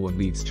that no one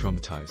leaves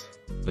traumatized.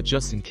 But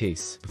just in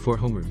case, before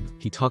homeroom,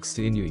 he talks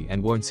to Inui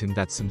and warns him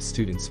that some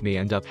students may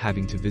end up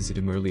having to visit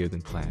him earlier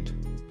than planned.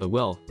 But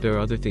well, there are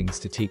other things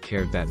to take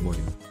care of that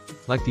morning.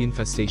 Like the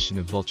infestation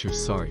of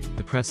vultures,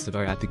 the press that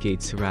are at the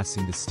gates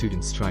harassing the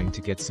students trying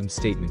to get some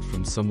statement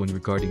from someone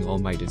regarding All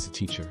Might as a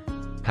teacher.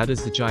 How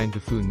does the giant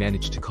buffoon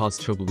manage to cause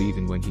trouble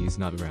even when he is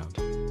not around?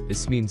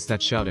 This means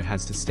that Shouta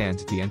has to stand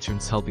at the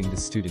entrance helping the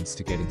students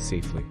to get in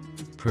safely.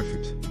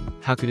 Perfect.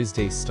 How could his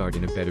day start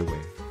in a better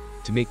way?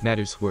 To make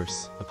matters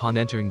worse, upon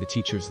entering the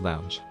teacher's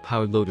lounge,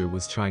 Power Loader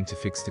was trying to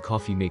fix the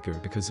coffee maker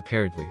because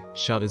apparently,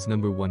 Shouta's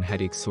 #1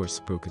 headache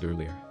source broke it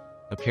earlier.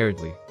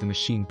 Apparently, the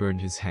machine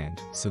burned his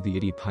hand, so the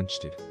idiot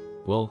punched it.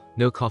 Well,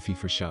 no coffee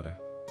for Shouta.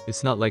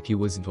 It's not like he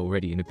wasn't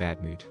already in a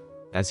bad mood.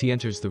 As he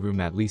enters the room,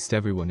 at least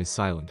everyone is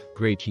silent.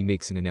 Great, he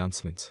makes an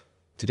announcement.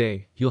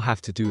 Today, you'll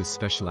have to do a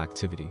special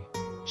activity.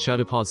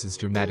 Shouta pauses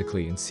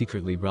dramatically and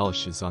secretly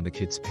relishes on the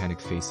kids'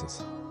 panicked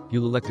faces.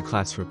 You'll elect a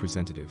class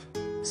representative.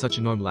 Such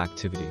a normal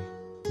activity.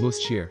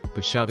 Most cheer,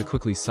 but Shouta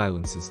quickly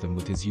silences them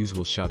with his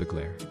usual Shouta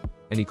glare.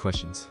 Any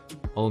questions?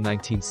 All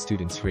 19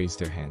 students raised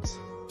their hands.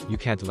 You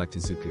can't elect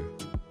Izuku.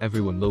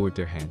 Everyone lowered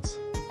their hands.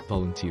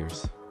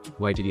 Volunteers.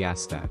 Why did he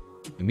ask that?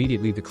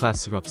 Immediately the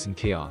class erupts in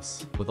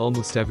chaos, with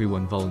almost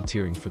everyone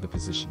volunteering for the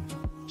position.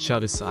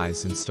 Shouta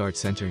sighs and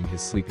starts entering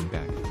his sleeping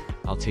bag.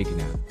 I'll take a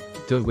nap.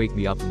 Don't wake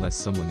me up unless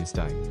someone is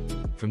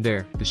dying. From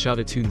there, the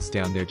Shouta tunes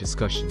down their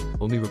discussion,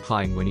 only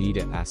replying when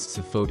Iida asks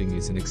if voting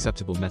is an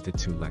acceptable method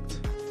to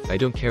elect. I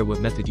don't care what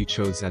method you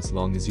chose as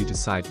long as you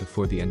decide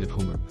before the end of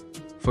homeroom.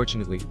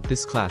 Fortunately,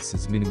 this class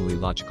is minimally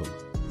logical.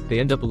 They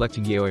end up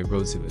electing Yaoi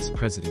Rosu as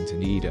president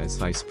and Iida as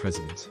vice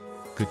president.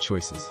 Good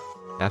choices.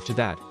 After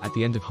that, at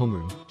the end of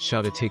homeroom,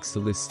 Shouta takes the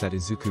list that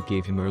Izuku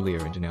gave him earlier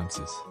and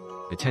announces.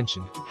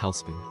 Attention,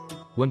 Hellspin.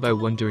 One by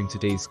one during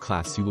today's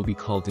class you will be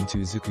called into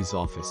Izuku's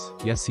office,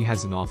 yes he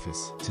has an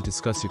office, to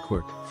discuss your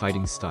quirk,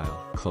 fighting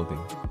style, clothing.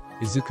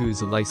 Izuku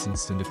is a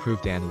licensed and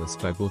approved analyst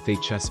by both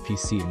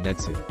HSPC and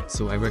Netsu,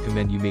 so I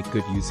recommend you make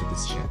good use of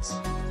this chance.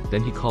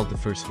 Then he called the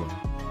first one.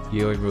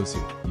 Yaoi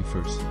Rosu, you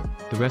first.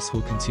 The rest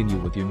will continue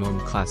with your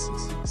normal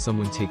classes,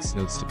 someone takes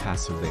notes to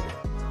pass her later.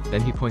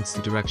 Then he points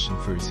the direction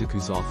for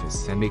Izuku's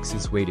office and makes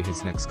his way to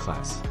his next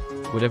class.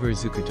 Whatever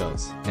Izuku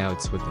does, now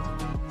it's with him.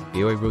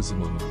 Yaoi Rosu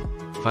Momo.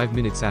 5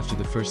 minutes after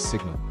the first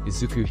signal,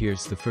 Izuku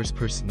hears the first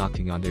person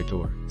knocking on their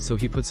door, so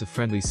he puts a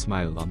friendly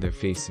smile on their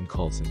face and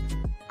calls in.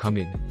 Come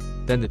in.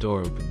 Then the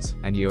door opens,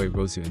 and Yaoi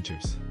Rosu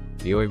enters.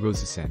 Yaoi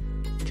Rosu-san.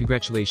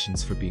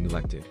 Congratulations for being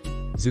elected.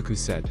 Izuku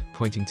said,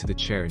 pointing to the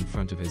chair in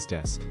front of his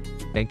desk.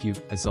 Thank you,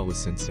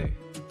 Aizawa-sensei.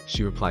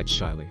 She replied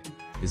shyly.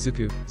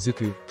 Izuku,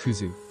 Zuku,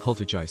 Kuzu,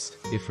 Poltergeist,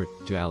 Ifrit,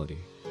 Duality.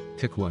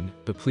 Pick one,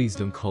 but please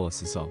don't call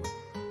us Aizawa.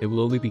 It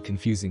will only be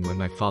confusing when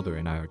my father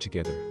and I are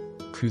together.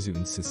 Kuzu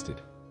insisted.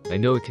 I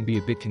know it can be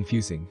a bit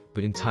confusing,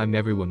 but in time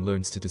everyone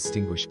learns to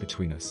distinguish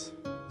between us.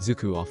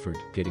 Zuku offered,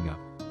 getting up.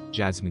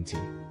 Jasmine tea.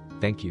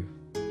 Thank you.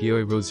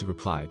 Yaoi Rosu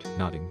replied,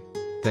 nodding.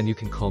 Then you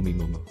can call me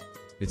Momo.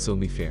 It's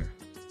only fair.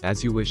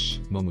 As you wish,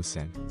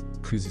 Momo-san.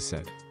 Kuzu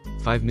said.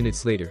 5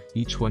 minutes later,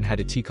 each one had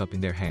a teacup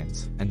in their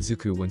hands, and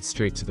Zuku went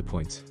straight to the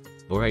point.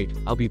 Alright,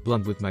 I'll be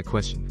blunt with my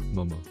question,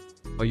 Momo.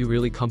 Are you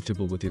really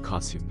comfortable with your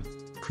costume?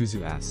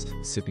 Kuzu asked,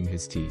 sipping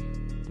his tea.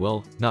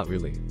 Well, not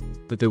really.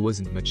 But there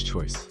wasn't much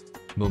choice.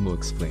 Momo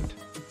explained.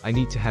 I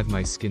need to have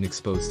my skin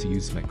exposed to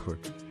use my quirk.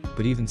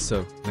 But even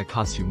so, my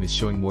costume is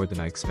showing more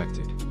than I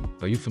expected.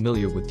 Are you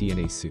familiar with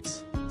DNA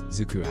suits?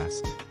 Zuku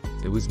asked.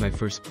 It was my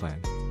first plan.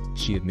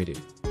 She admitted.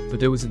 But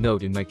there was a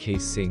note in my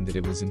case saying that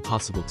it was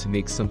impossible to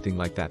make something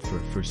like that for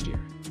a first year.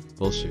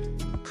 Bullshit.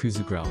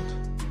 Kuzu growled.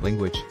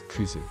 Language,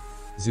 Kuzu.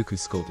 Zuku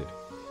scolded.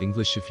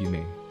 English if you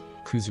may.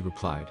 Kuzu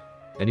replied.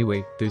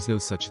 Anyway, there's no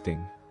such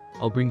thing.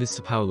 I'll bring this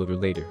to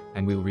PowerLoader later,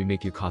 and we'll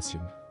remake your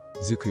costume.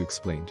 Zuku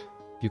explained.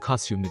 Your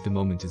costume at the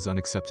moment is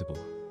unacceptable.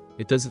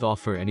 It doesn't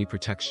offer any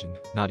protection,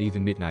 not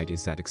even midnight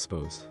is that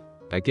exposed.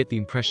 I get the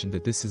impression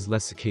that this is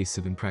less a case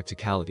of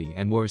impracticality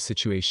and more a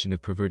situation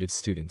of perverted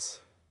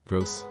students.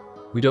 Gross.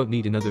 We don't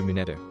need another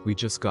Mineta, we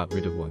just got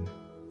rid of one.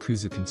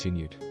 Kuzu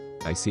continued.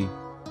 I see.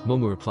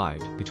 Momo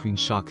replied, between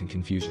shock and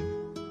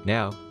confusion.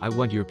 Now, I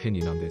want your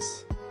opinion on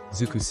this.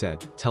 Zuku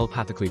said,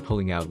 telepathically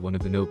pulling out one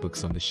of the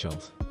notebooks on the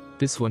shelf.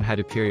 This one had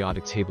a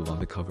periodic table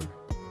on the cover.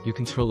 Your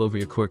control over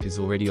your quirk is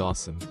already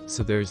awesome,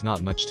 so there is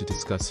not much to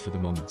discuss for the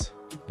moment.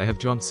 I have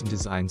drawn some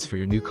designs for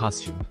your new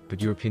costume,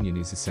 but your opinion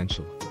is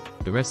essential.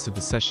 The rest of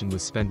the session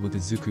was spent with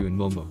Izuku and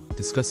Momo,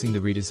 discussing the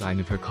redesign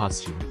of her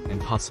costume,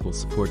 and possible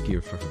support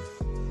gear for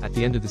her. At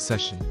the end of the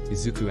session,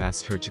 Izuku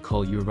asked her to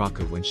call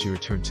Uraraka when she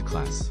returned to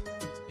class.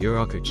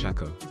 Uraraka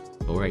Chako.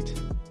 Alright.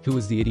 Who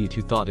was the idiot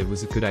who thought it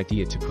was a good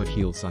idea to put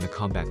heels on a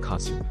combat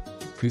costume?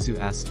 Kuzu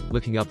asked,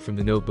 looking up from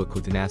the notebook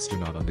with an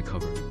astronaut on the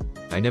cover.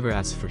 I never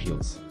asked for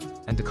heels.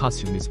 And the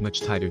costume is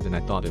much tighter than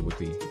I thought it would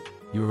be.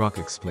 Uraraka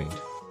explained.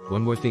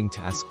 One more thing to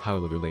ask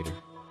PowerLoader later.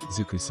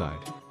 Zuku sighed.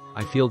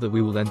 I feel that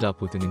we will end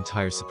up with an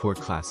entire support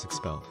class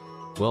expelled.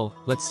 Well,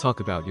 let's talk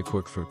about your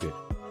quirk for a bit.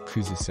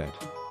 Kuzu said.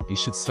 You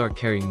should start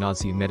carrying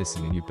nausea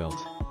medicine in your belt.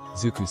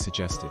 Zuku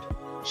suggested.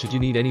 Should you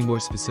need any more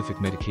specific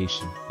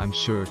medication, I'm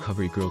sure a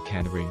recovery girl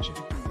can arrange it.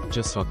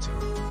 Just talk to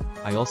her.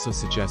 I also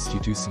suggest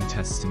you do some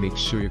tests to make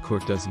sure your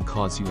quirk doesn't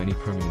cause you any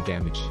permanent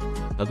damage.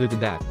 Other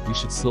than that, you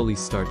should slowly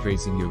start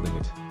raising your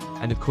limit.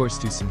 And of course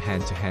do some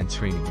hand-to-hand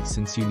training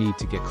since you need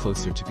to get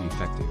closer to be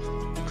effective.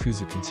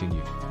 Kuzu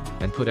continued.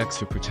 And put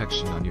extra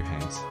protection on your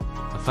hands.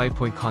 A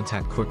 5-point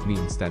contact quirk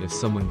means that if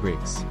someone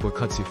breaks or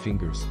cuts your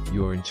fingers,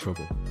 you are in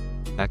trouble.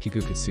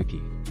 Bakugo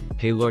Katsuki.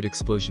 Hey Lord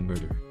Explosion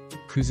Murder.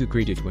 Kuzu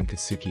greeted when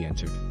Katsuki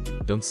entered.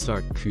 Don't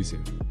start, Kuzu.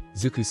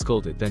 Zuku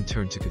scolded then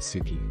turned to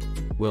Katsuki.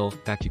 Well,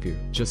 Bakugo,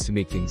 just to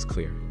make things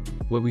clear.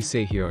 What we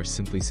say here are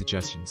simply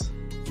suggestions.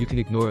 You can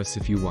ignore us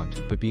if you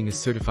want, but being a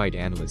certified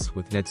analyst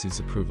with Netsu's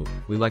approval,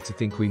 we like to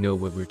think we know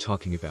what we're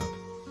talking about.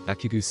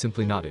 Bakugo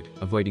simply nodded,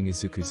 avoiding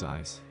Izuku's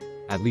eyes.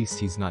 At least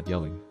he's not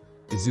yelling.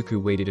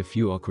 Izuku waited a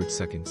few awkward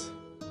seconds.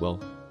 Well,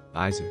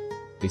 Aizu.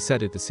 They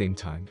said at the same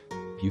time.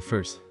 You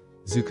first.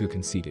 Zuku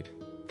conceded.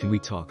 Can we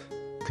talk?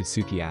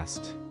 Katsuki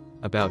asked.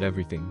 About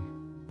everything.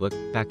 Look,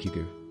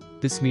 Bakugo.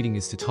 This meeting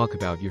is to talk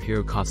about your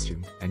hero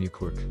costume and your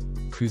quirk.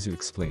 Kuzu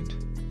explained.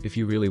 If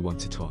you really want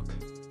to talk,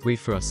 wait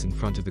for us in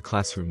front of the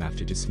classroom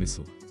after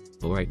dismissal.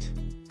 Alright.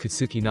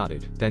 Katsuki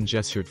nodded, then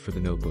gestured for the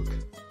notebook.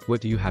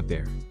 What do you have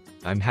there?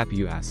 I'm happy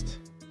you asked.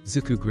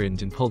 Zuku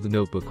grinned and pulled the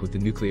notebook with the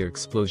nuclear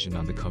explosion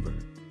on the cover.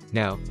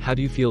 Now, how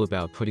do you feel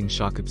about putting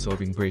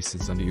shock-absorbing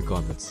braces under your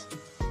gauntlets?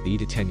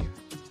 Iida Tenya.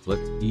 Look,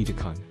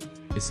 Iida-kun.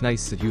 It's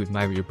nice that you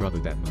admire your brother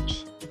that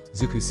much.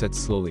 Zuku said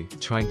slowly,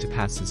 trying to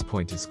pass his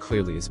point as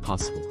clearly as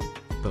possible.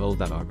 But all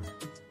that armor.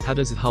 How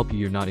does it help you?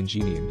 You're not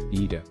Ingenium,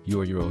 Iida, you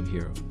are your own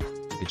hero.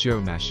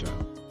 Ijiro Masho.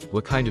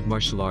 What kind of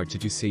martial art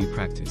did you say you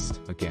practiced,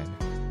 again?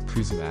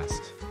 Kuzu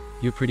asked.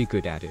 You're pretty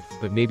good at it,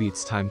 but maybe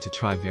it's time to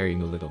try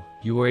varying a little.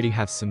 You already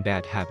have some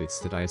bad habits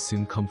that I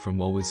assume come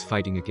from always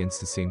fighting against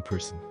the same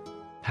person.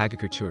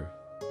 Hagakure.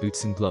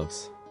 Boots and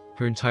gloves.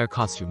 Her entire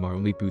costume are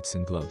only boots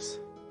and gloves.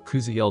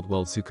 Kuzu yelled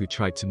while Zuku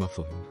tried to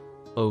muffle him.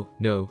 Oh,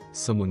 no,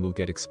 someone will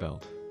get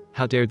expelled.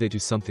 How dare they do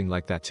something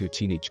like that to a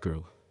teenage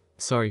girl?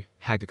 Sorry,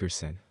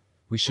 Hagakure-sen.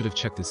 We should have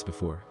checked this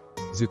before.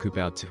 Zuku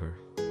bowed to her.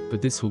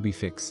 But this will be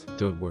fixed,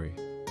 don't worry.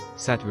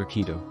 Satoru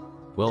Kido.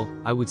 Well,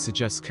 I would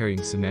suggest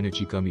carrying some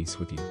energy gummies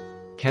with you.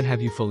 Can't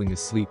have you falling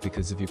asleep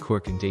because of your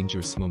quirk in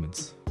dangerous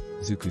moments.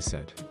 Zuku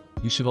said.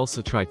 You should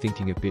also try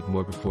thinking a bit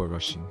more before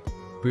rushing.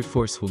 Brute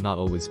force will not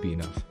always be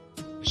enough.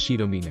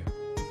 Shidomina.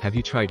 Have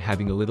you tried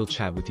having a little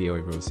chat with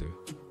Yaoi Rosu?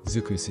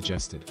 Zuku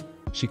suggested.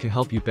 She can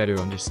help you better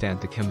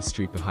understand the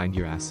chemistry behind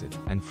your acid,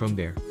 and from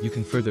there, you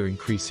can further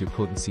increase your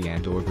potency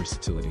and or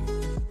versatility.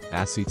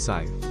 Acid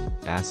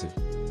Sayu. Acid.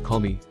 Call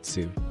me,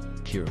 Tsu.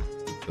 Kiro.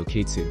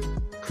 Okay Tsu.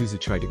 Kuzu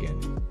tried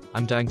again.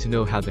 I'm dying to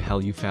know how the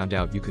hell you found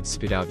out you could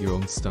spit out your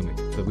own stomach,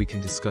 but we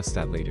can discuss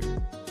that later.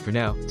 For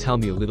now, tell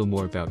me a little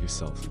more about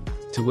yourself.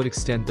 To what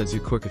extent does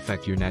your quirk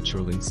affect your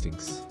natural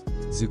instincts?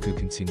 Zuku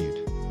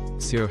continued.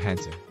 Zero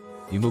Hanta.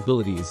 Your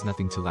mobility is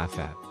nothing to laugh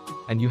at.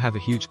 And you have a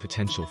huge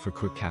potential for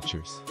quirk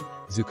captures.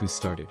 Zuku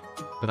started.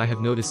 But I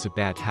have noticed a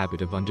bad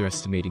habit of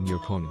underestimating your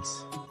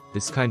opponents.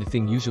 This kind of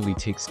thing usually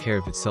takes care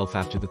of itself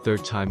after the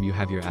third time you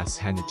have your ass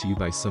handed to you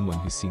by someone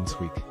who seems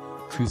weak.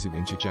 Kuzu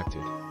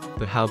interjected.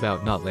 But how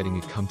about not letting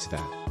it come to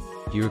that?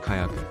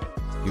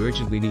 Hirokayaka. You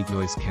urgently need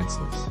noise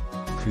cancellers.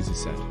 Kuzu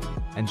said.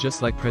 And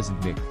just like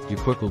President Mick, your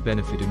quirk will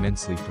benefit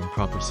immensely from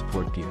proper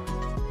support gear.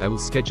 I will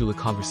schedule a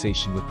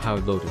conversation with Power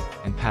Loader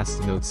and pass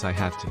the notes I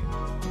have to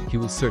him. He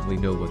will certainly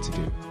know what to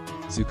do.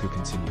 Zuku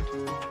continued.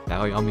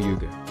 Aoi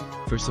Amayuga.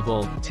 First of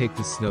all, take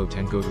this note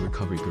and go to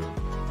recovery room.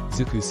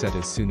 Zuku said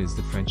as soon as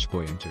the French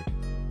boy entered.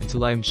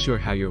 Until I am sure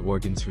how your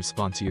organs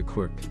respond to your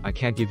quirk, I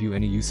can't give you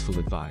any useful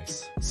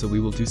advice, so we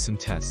will do some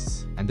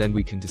tests, and then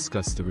we can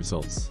discuss the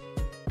results.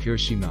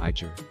 Hiroshima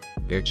Iger.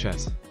 Bare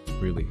chest.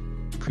 Really?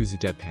 Kuzu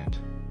deadpanned.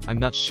 I'm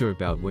not sure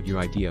about what your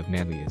idea of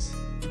manly is.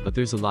 But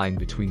there's a line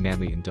between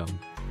manly and dumb.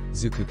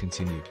 Zuku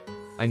continued.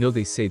 I know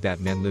they say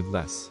that men live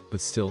less, but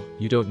still,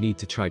 you don't need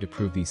to try to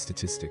prove these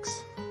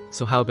statistics.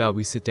 So how about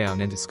we sit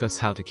down and discuss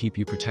how to keep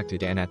you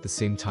protected and at the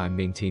same time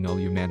maintain all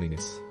your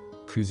manliness?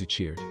 Kuzu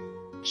cheered.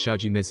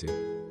 Shaoji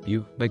Mizu.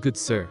 You, my good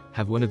sir,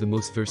 have one of the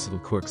most versatile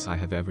quirks I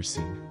have ever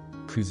seen.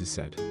 Kuzu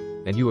said.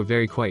 And you are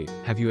very quiet.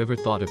 Have you ever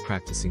thought of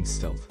practicing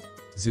stealth?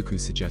 Zuku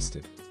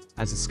suggested.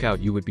 As a scout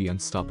you would be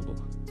unstoppable.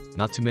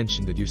 Not to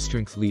mention that your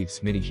strength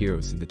leaves many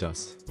heroes in the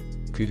dust.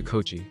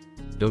 Kudakoji.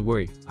 Don't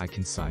worry, I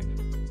can sign.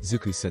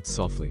 Zuku said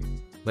softly.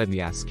 Let me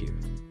ask you.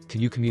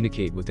 Can you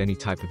communicate with any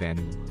type of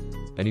animal?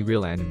 Any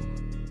real animal?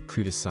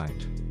 Kuda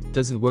signed.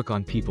 Doesn't work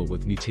on people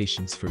with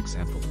mutations for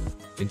example.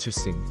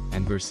 Interesting,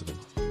 and versatile.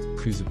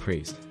 Kuzu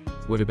praised.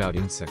 What about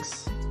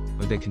insects?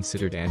 Are they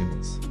considered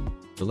animals?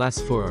 The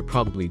last four are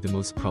probably the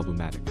most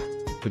problematic.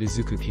 But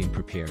Izuku came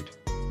prepared.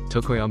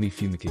 Tokoyami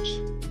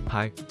Fumikage.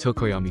 Hi,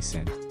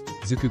 Tokoyami-sen.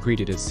 Zuku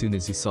greeted as soon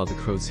as he saw the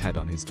crow's head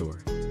on his door.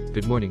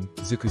 Good morning,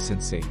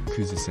 Zuku-sensei,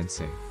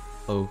 Kuzu-sensei.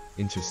 Oh,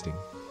 interesting.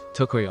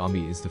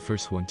 Tokoyami is the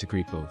first one to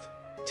greet both.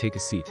 Take a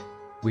seat.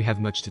 We have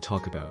much to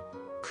talk about.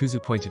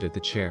 Kuzu pointed at the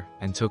chair,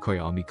 and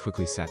Tokoyami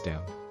quickly sat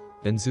down.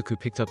 Then Zuku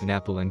picked up an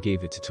apple and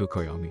gave it to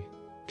Tokoyami.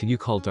 Can you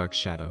call Dark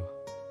Shadow?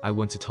 I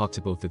want to talk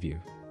to both of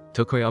you.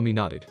 Tokoyami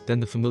nodded,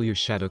 then the familiar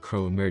shadow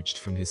crow emerged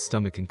from his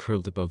stomach and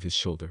curled above his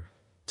shoulder.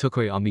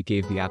 Tokoyami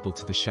gave the apple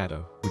to the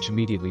shadow, which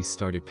immediately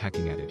started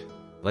pecking at it.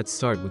 Let's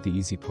start with the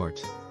easy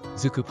part.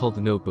 Zuku pulled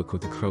the notebook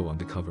with the crow on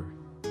the cover.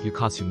 Your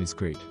costume is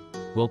great.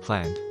 Well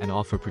planned, and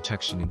offer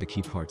protection in the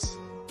key parts.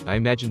 I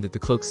imagine that the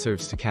cloak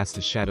serves to cast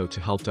a shadow to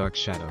help Dark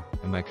Shadow,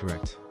 am I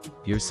correct?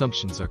 Your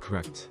assumptions are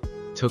correct.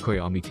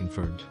 Tokoyami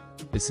confirmed.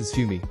 This is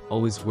Fumi,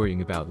 always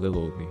worrying about little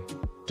old me.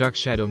 Dark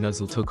Shadow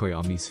nuzzled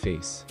Tokoyami's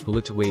face, who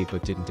looked away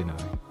but didn't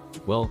deny.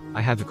 Well,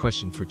 I have a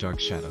question for Dark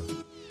Shadow.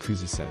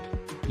 Kuzu said.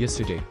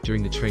 Yesterday,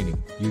 during the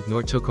training, you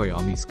ignored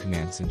Tokoyami's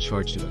commands and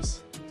charged at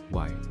us.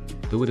 Why?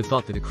 Who would have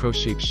thought that a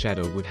crow-shaped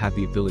shadow would have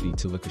the ability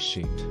to look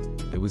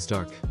ashamed? It was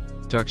dark.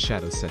 Dark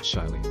Shadow said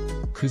shyly.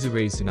 Kuzu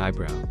raised an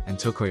eyebrow, and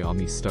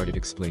Tokoyami started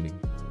explaining.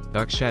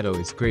 Dark Shadow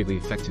is greatly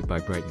affected by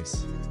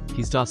brightness. He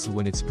He's docile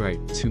when it's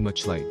bright, too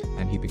much light,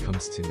 and he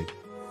becomes timid.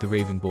 The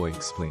Raven Boy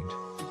explained.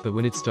 But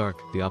when it's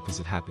dark, the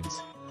opposite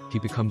happens. He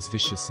becomes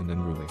vicious and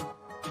unruly.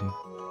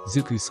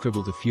 Zuku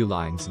scribbled a few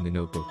lines in the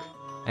notebook.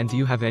 And do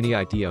you have any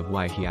idea of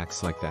why he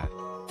acts like that?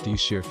 Do you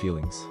share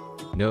feelings?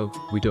 No,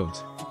 we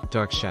don't,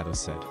 Dark Shadow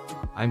said.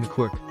 I'm a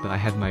quirk, but I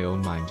have my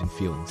own mind and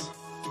feelings.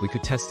 We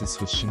could test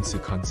this with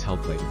Shinsu-kun's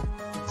help later.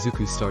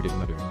 Zuku started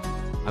muttering.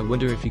 I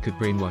wonder if he could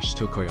brainwash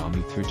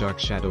Tokoyami through Dark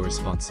Shadow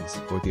responses,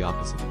 or the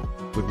opposite.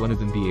 Would one of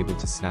them be able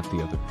to snap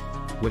the other?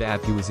 What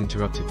ab he was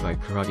interrupted by a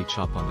karate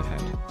chop on the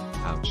head.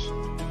 Ouch.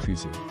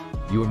 Kuzu.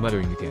 You were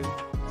muttering again.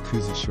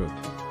 Kuzu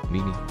shrugged.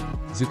 Meaning?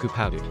 Zuku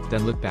pouted,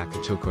 then looked back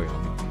at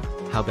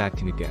Tokoyami. How bad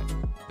can it get?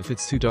 If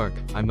it's too dark,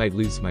 I might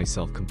lose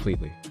myself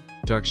completely.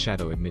 Dark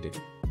Shadow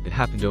admitted. It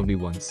happened only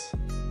once.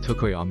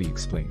 Tokoyami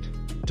explained.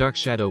 Dark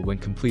Shadow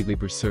went completely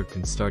berserk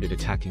and started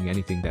attacking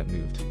anything that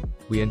moved.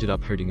 We ended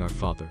up hurting our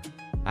father.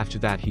 After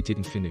that he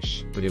didn't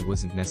finish, but it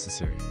wasn't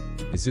necessary.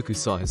 Izuku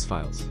saw his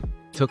files.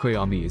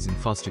 Tokoyami is in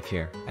foster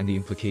care, and the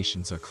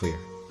implications are clear.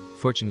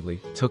 Fortunately,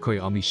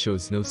 Tokoyami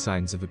shows no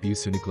signs of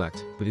abuse or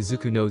neglect, but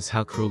Izuku knows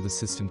how cruel the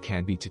system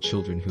can be to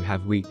children who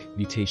have weak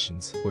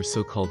mutations, or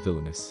so-called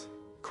villainous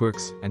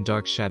quirks, and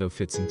Dark Shadow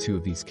fits in 2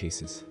 of these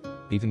cases.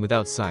 Even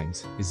without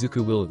signs,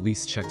 Izuku will at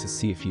least check to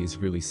see if he is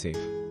really safe.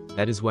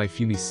 That is why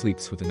Fumi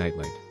sleeps with a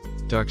nightlight.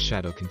 Dark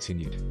Shadow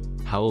continued.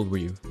 How old were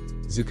you?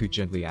 Zuku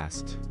gently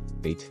asked.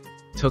 8.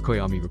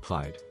 Tokoyami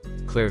replied.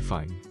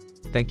 Clarifying.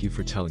 Thank you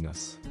for telling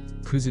us.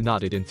 Kuzu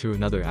nodded and threw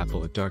another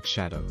apple at Dark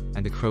Shadow,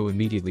 and the crow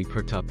immediately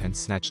perked up and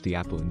snatched the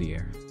apple in the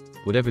air.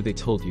 Whatever they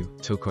told you,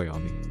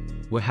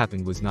 Tokoyami. What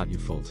happened was not your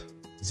fault.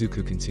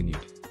 Zuku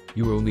continued.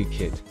 You were only a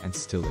kid, and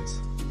still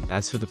is.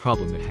 As for the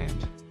problem at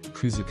hand,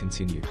 Kuzu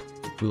continued.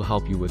 We'll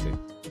help you with it.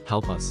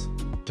 Help us?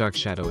 Dark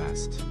Shadow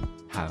asked.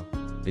 How?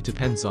 It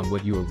depends on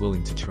what you are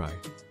willing to try.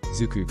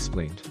 Zuku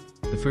explained.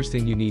 The first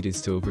thing you need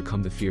is to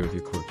overcome the fear of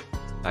your quirk.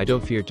 I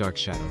don't fear Dark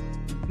Shadow.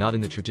 Not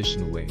in the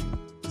traditional way.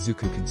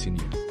 Zuku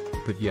continued.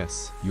 But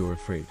yes, you're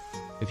afraid.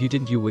 If you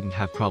didn't, you wouldn't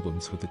have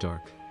problems with the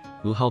dark.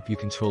 We'll help you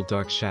control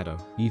Dark Shadow,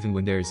 even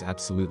when there is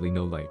absolutely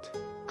no light.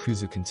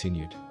 Kuzu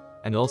continued.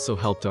 And also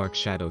help Dark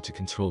Shadow to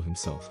control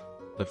himself.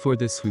 But for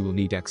this we will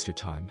need extra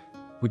time.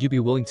 Would you be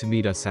willing to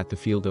meet us at the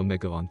Field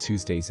Omega on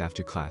Tuesdays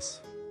after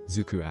class?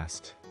 Zuku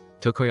asked.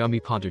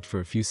 Tokoyami pondered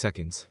for a few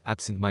seconds,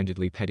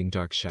 absent-mindedly petting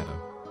Dark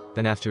Shadow.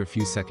 Then after a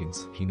few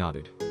seconds, he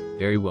nodded.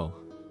 Very well.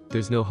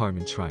 There's no harm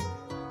in trying,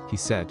 he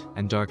said,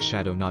 and Dark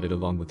Shadow nodded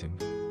along with him.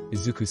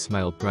 Izuku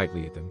smiled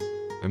brightly at them.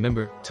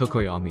 Remember,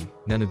 Tokoyami,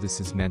 none of this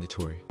is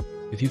mandatory.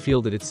 If you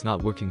feel that it's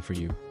not working for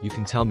you, you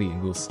can tell me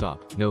and we'll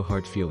stop. No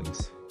hard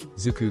feelings.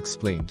 Zuku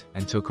explained,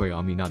 and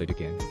Tokoyami nodded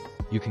again.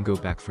 You can go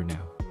back for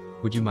now.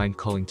 Would you mind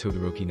calling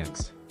Todoroki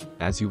next?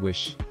 As you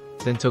wish.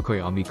 Then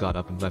Tokoyami got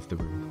up and left the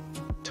room.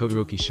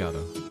 Todoroki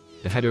Shouta.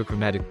 The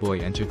heterochromatic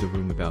boy entered the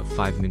room about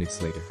 5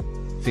 minutes later.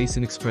 Face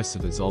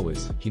inexpressive as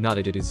always, he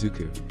nodded at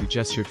Izuku, who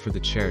gestured for the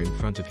chair in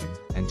front of him,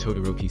 and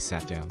Todoroki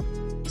sat down.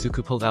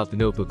 Izuku pulled out the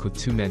notebook with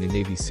 2 men in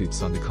navy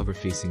suits on the cover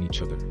facing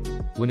each other.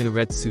 One in a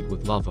red suit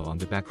with lava on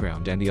the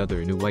background and the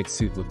other in a white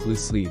suit with blue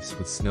sleeves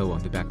with snow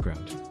on the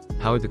background.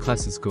 How are the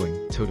classes going,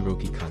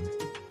 Todoroki-kun?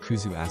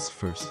 Kuzu asked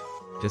first.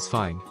 Just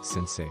fine,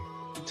 sensei.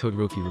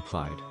 Todoroki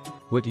replied.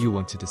 What do you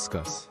want to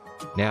discuss?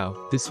 Now,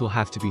 this will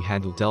have to be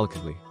handled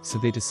delicately, so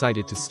they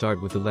decided to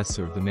start with the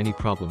lesser of the many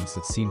problems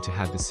that seem to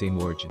have the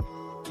same origin.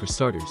 For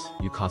starters,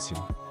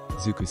 Yukasune.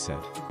 Zuku said.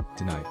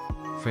 Denied.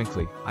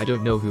 Frankly, I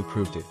don't know who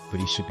approved it, but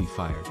he should be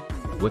fired.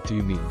 What do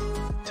you mean?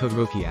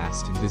 Todoroki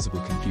asked in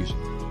visible confusion.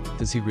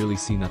 Does he really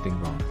see nothing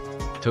wrong?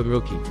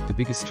 Todoroki, the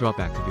biggest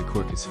drawback of your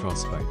quirk is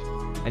frostbite.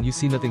 And you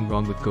see nothing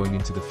wrong with going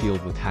into the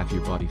field with half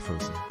your body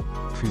frozen.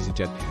 Kuzu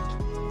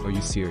deadpanned. Are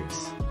you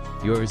serious?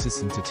 You are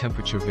resistant to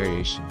temperature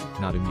variation,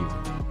 not immune.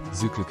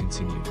 Zuku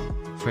continued.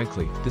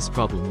 Frankly, this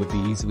problem would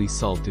be easily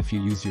solved if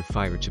you use your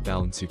fire to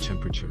balance your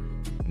temperature.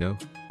 No?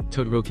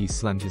 Todoroki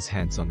slammed his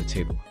hands on the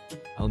table.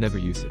 I'll never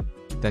use it.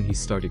 Then he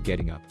started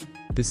getting up.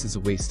 This is a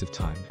waste of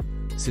time.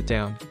 Sit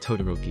down,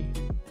 Todoroki.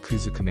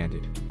 Kuzu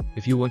commanded.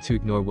 If you want to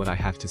ignore what I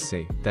have to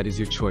say, that is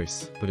your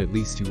choice, but at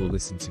least you will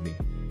listen to me.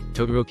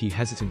 Todoroki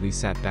hesitantly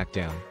sat back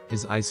down,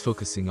 his eyes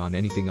focusing on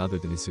anything other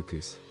than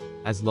Izuku's.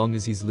 As long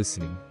as he's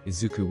listening,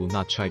 Izuku will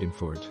not chide him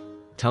for it.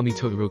 Tell me,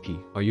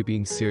 Todoroki, are you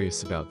being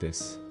serious about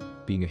this?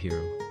 Being a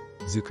hero?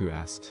 Zuku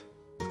asked.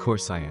 Of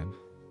course I am.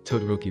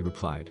 Todoroki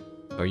replied.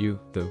 Are you,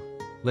 though?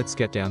 Let's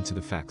get down to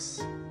the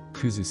facts.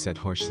 Kuzu said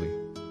harshly.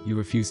 You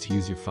refuse to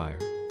use your fire.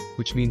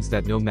 Which means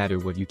that no matter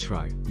what you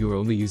try, you are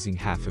only using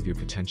half of your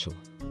potential.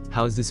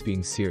 How is this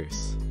being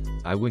serious?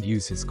 I wouldn't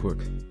use his quirk.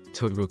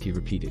 Todoroki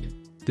repeated.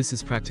 This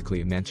is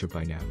practically a mantra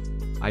by now.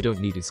 I don't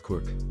need his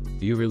quirk.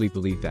 Do you really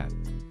believe that?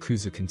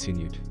 Kuzu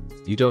continued.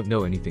 You don't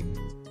know anything.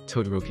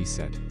 Todoroki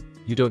said.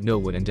 You don't know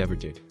what Endeavor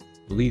did.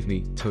 Believe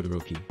me,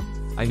 Todoroki.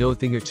 I know a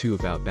thing or two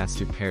about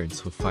bastard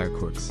parents with fire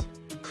quirks.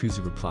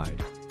 Kuzu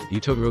replied.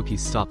 Todoroki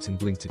stopped and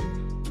blinked at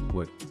him.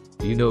 What?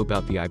 Do you know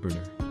about the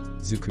Eyeburner?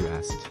 Zuku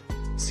asked.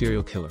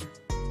 Serial killer.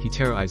 He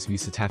terrorized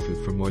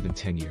Musutafu for more than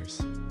 10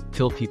 years.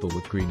 Kill people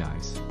with green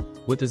eyes.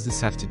 What does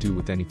this have to do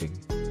with anything?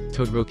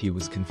 Todoroki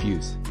was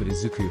confused, but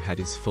Izuku had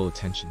his full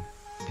attention.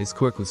 His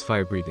quirk was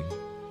fire-breathing.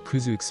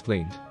 Kuzu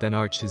explained, then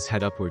arched his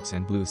head upwards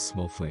and blew a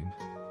small flame.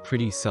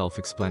 Pretty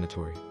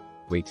self-explanatory.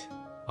 Wait.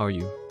 Are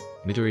you?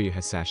 Midoriya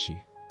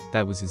Hasashi.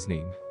 That was his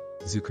name.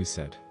 Izuku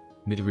said.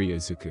 Midoriya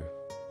Izuku.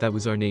 That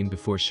was our name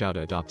before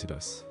Shouta adopted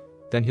us.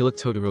 Then he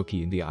looked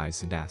Todoroki in the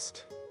eyes and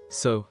asked.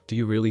 So, do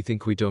you really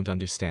think we don't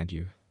understand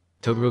you?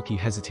 Todoroki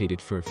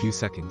hesitated for a few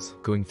seconds,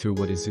 going through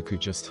what Izuku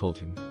just told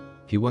him.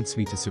 He wants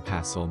me to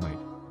surpass All Might.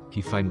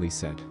 He finally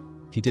said.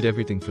 He did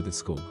everything for the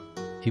school.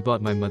 He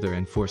bought my mother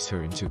and forced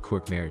her into a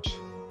quirk marriage.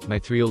 My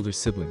 3 older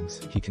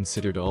siblings, he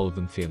considered all of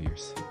them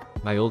failures.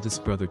 My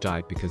oldest brother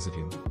died because of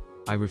him.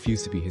 I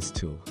refuse to be his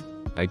tool.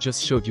 I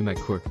just showed you my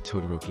quirk,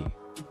 Todoroki.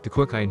 The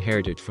quirk I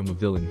inherited from a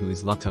villain who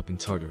is locked up in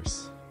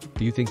Tartarus.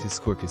 Do you think this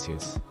quirk is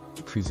his?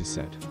 Kuzu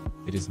said.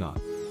 It is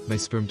not. My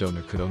sperm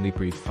donor could only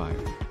breathe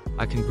fire.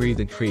 I can breathe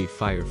and create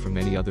fire from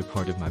any other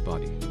part of my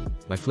body.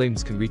 My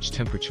flames can reach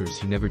temperatures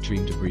he never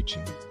dreamed of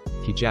reaching.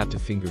 He jabbed a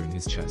finger in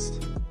his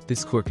chest.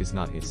 This quirk is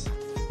not his.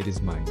 It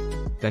is mine.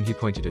 Then he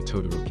pointed at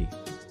Todoroki.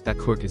 That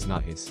quirk is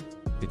not his.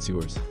 It's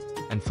yours.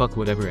 And fuck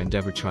whatever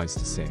Endeavor tries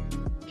to say.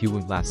 He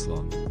won't last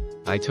long.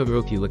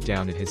 Todoroki looked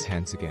down at his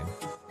hands again.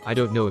 I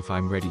don't know if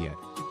I'm ready yet.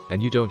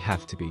 And you don't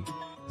have to be.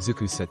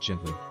 Izuku said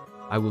gently.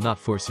 I will not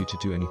force you to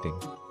do anything.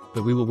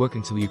 But we will work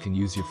until you can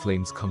use your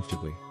flames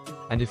comfortably.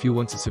 And if you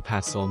want to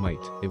surpass All Might,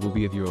 it will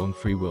be of your own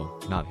free will,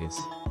 not his.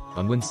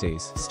 On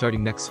Wednesdays,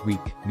 starting next week,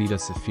 meet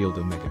us at Field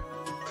Omega.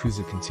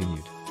 Kuzu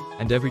continued.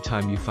 And every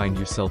time you find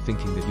yourself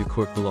thinking that your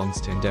quirk belongs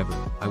to Endeavor,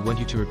 I want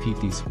you to repeat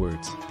these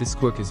words. This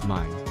quirk is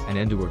mine, and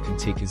Endeavor can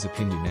take his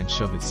opinion and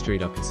shove it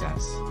straight up his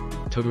ass.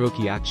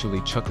 Todoroki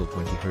actually chuckled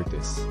when he heard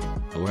this.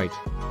 Alright.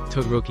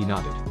 Todoroki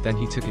nodded, then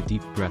he took a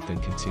deep breath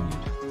and continued.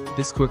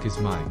 This quirk is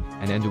mine,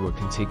 and Endeavor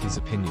can take his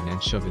opinion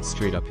and shove it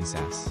straight up his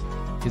ass.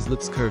 His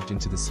lips curved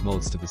into the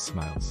smallest of his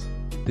smiles.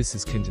 This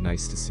is kinda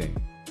nice to say.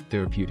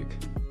 Therapeutic.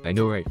 I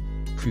know, right?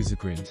 Kuzu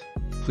grinned.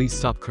 Please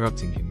stop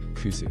corrupting him,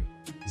 Kuzu.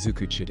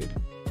 Izuku chided.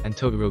 And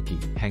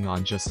Todoroki, hang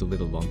on just a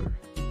little longer.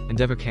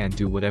 Endeavor can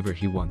do whatever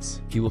he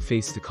wants. He will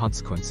face the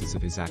consequences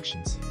of his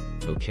actions.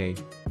 Okay?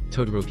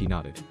 Todoroki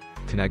nodded.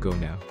 Can I go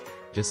now?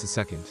 Just a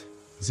second.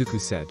 Izuku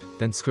said,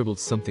 then scribbled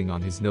something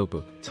on his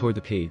notebook, tore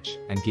the page,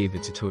 and gave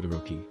it to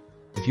Todoroki.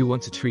 If you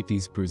want to treat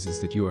these bruises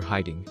that you are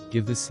hiding,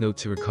 give this note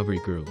to Recovery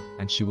Girl,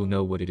 and she will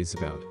know what it is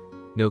about.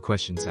 No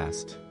questions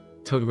asked.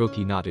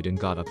 Todoroki nodded and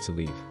got up to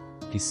leave.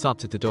 He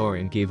stopped at the door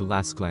and gave a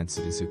last glance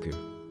at Izuku.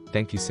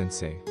 Thank you,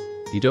 sensei.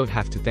 You don't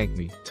have to thank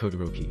me,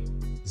 Todoroki.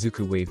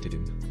 Izuku waved at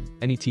him.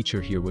 Any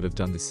teacher here would have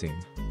done the same.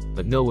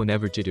 But no one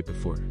ever did it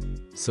before.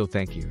 So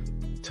thank you.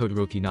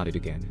 Todoroki nodded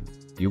again.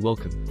 You're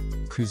welcome.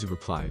 Kuzu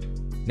replied.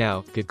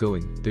 Now, get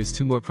going, there's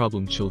 2 more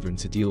problem children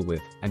to deal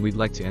with, and we'd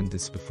like to end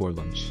this before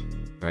lunch.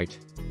 Right?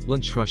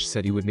 Lunch Rush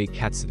said he would make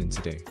Katsuden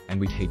today, and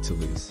we'd hate to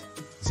lose.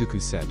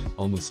 Izuku said,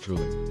 almost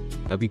drooling.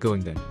 I'll be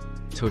going then.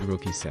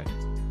 Todoroki said.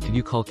 Can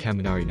you call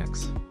Kaminari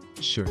next?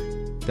 Sure.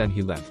 Then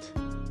he left.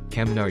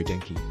 Kaminari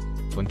Denki.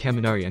 When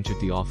Kaminari entered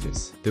the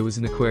office, there was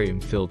an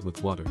aquarium filled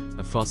with water,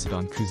 a faucet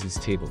on Kuzu's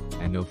table,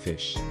 and no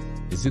fish.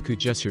 Izuku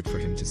gestured for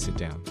him to sit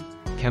down.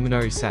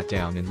 Kaminari sat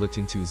down and looked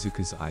into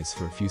Izuku's eyes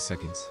for a few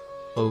seconds.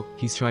 Oh,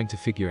 he's trying to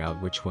figure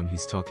out which one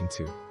he's talking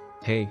to.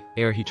 Hey,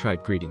 he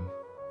tried greeting.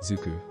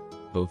 Izuku.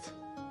 Both.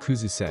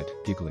 Kuzu said,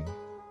 giggling.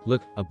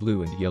 Look, a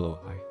blue and yellow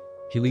eye.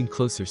 He leaned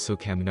closer so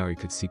Kaminari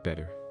could see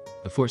better.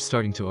 Before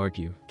starting to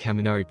argue,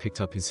 Kaminari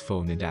picked up his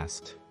phone and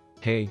asked.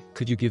 Hey,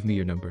 could you give me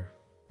your number?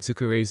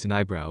 Izuku raised an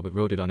eyebrow but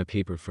wrote it on a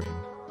paper for him.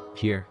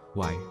 Here,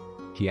 why?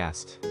 He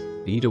asked.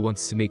 Iida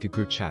wants to make a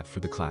group chat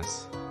for the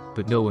class.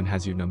 But no one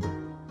has your number.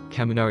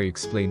 Kaminari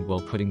explained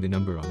while putting the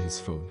number on his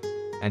phone.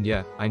 And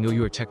yeah, I know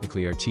you are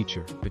technically our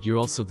teacher, but you're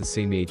also the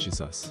same age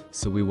as us,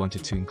 so we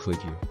wanted to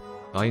include you.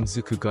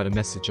 Izuku got a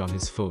message on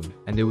his phone,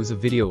 and there was a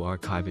video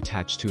archive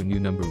attached to a new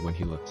number when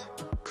he looked.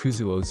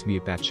 Kuzu owes me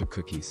a batch of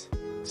cookies.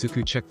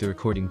 Izuku checked the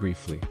recording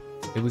briefly.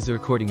 It was the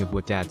recording of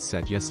what Dad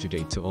said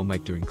yesterday to All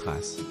Might during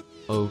class.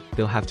 Oh,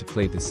 they'll have to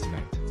play this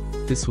tonight.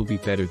 This will be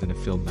better than a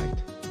film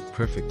night.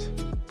 Perfect.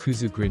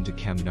 Kuzu grinned at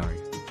Kaminari.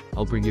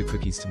 I'll bring you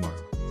cookies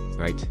tomorrow.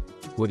 Right?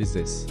 What is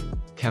this?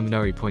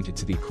 Kaminari pointed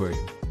to the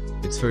aquarium.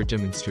 It's for a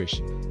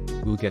demonstration.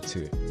 We'll get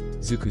to it.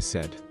 Izuku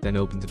said, then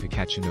opened the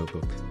Pikachu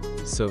notebook.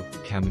 So,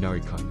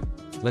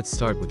 Kaminari-kun, let's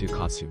start with your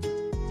costume.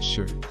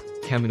 Sure.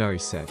 Kaminari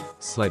said,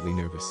 slightly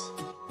nervous.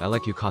 I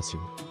like your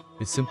costume.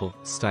 It's simple,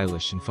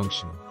 stylish and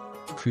functional.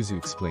 Kuzu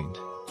explained.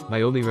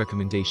 My only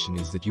recommendation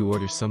is that you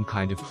order some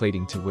kind of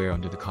plating to wear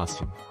under the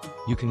costume.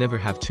 You can never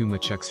have too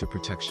much extra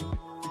protection.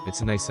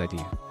 It's a nice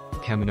idea.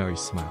 Kaminari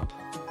smiled.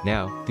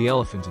 Now, the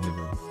elephant in the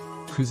room.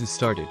 Kuzu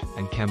started,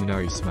 and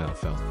Kaminari's smile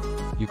fell.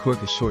 Your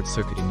quirk is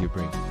short-circuiting your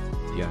brain.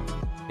 Yeah.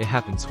 It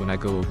happens when I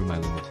go over my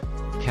limit.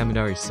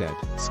 Kaminari said,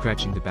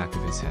 scratching the back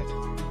of his head.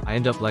 I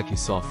end up like you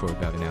saw for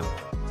about an hour.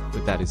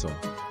 But that is all.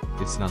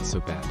 It's not so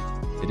bad.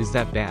 It is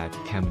that bad,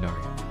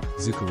 Kaminari.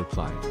 Izuku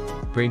replied.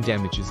 Brain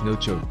damage is no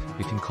joke,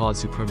 it can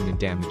cause you permanent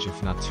damage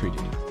if not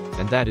treated.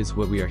 And that is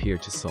what we are here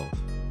to solve.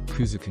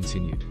 Kuzu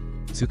continued.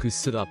 Zuku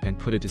stood up and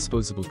put a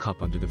disposable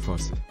cup under the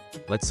faucet.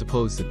 Let's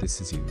suppose that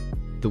this is you.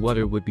 The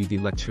water would be the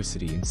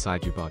electricity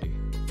inside your body.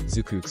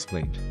 Zuku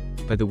explained.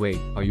 By the way,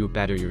 are you a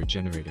battery or a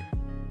generator?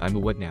 I'm a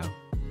what now?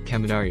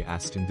 Kaminari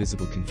asked in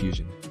visible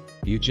confusion.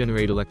 You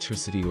generate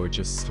electricity or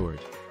just store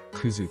it?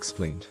 Kuzu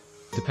explained.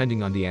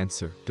 Depending on the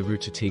answer, the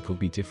route to take will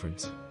be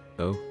different.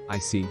 Oh, I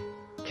see.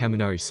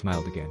 Kaminari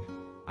smiled again.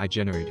 I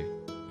generate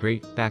it.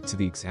 Great, back to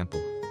the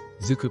example.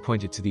 Zuku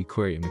pointed to the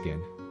aquarium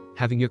again.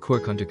 Having your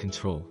quirk under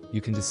control,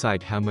 you can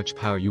decide how much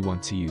power you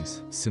want to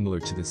use, similar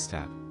to this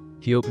tap.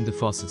 He opened the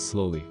faucet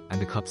slowly, and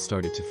the cup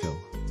started to fill.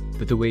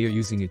 But the way you're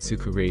using it,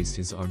 Zuku raised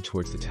his arm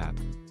towards the tap.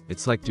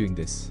 It's like doing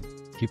this.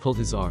 He pulled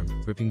his arm,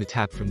 ripping the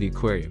tap from the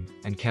aquarium,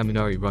 and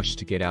Kaminari rushed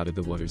to get out of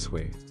the water's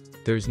way.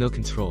 There is no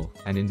control,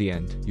 and in the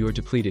end, you are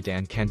depleted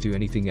and can't do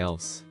anything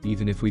else,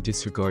 even if we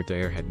disregard the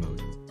airhead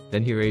mode.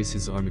 Then he raised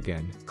his arm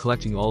again,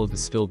 collecting all of the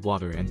spilled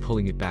water and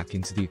pulling it back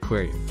into the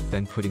aquarium,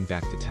 then putting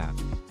back the tap.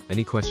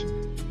 Any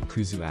question?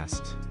 Kuzu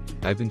asked.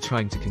 I've been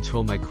trying to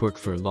control my quirk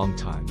for a long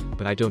time,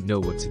 but I don't know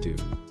what to do.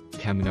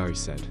 Kaminari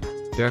said.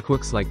 There are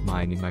quirks like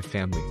mine in my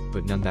family,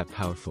 but none that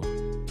powerful.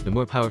 The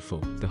more powerful,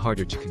 the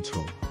harder to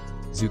control.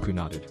 Zuku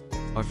nodded.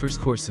 Our first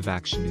course of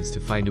action is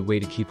to find a way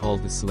to keep all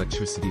this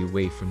electricity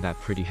away from that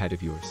pretty head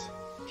of yours.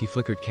 He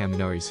flickered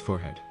Kaminari's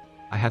forehead.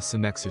 I have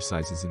some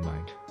exercises in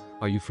mind.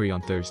 Are you free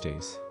on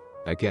Thursdays?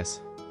 I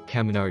guess.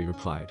 Kaminari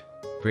replied.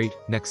 Great,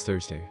 next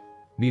Thursday.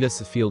 Meet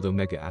us at Field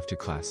Omega after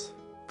class.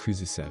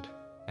 Kuzu said.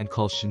 And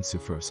call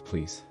Shinsu for us,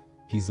 please.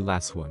 He's the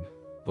last one.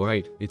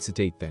 Alright, it's a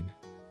date then.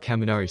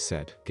 Kaminari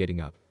said, getting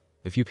up.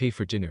 If you pay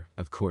for dinner,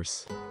 of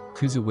course.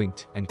 Kuzu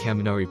winked, and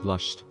Kaminari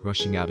blushed,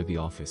 rushing out of the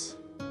office.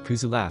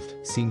 Kuzu laughed,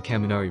 seeing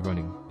Kaminari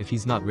running. If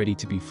he's not ready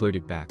to be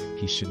flirted back,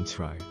 he shouldn't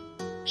try.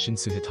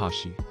 Shinsu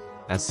Hitachi.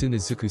 As soon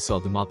as Zuku saw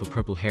the mop of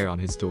purple hair on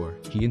his door,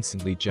 he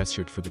instantly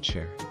gestured for the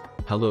chair.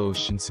 Hello,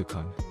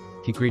 Shinsu-kun.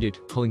 He greeted,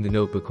 pulling the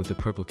notebook with the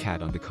purple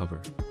cat on the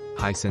cover.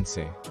 Hi,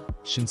 sensei.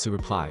 Shinsu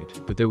replied,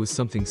 but there was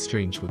something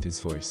strange with his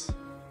voice.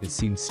 It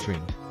seemed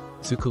strained.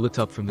 Zuku looked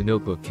up from the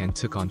notebook and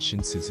took on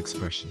Shinsu's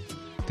expression.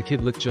 The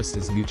kid looked just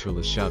as neutral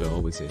as Shouta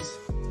always is.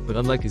 But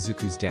unlike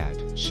Izuku's dad,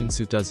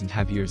 Shinsu doesn't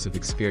have years of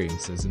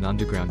experience as an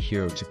underground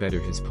hero to better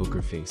his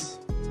poker face.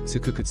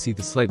 Zuku could see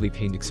the slightly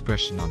pained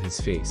expression on his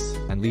face,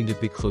 and leaned a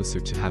bit closer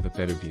to have a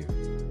better view.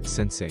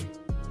 Sensei.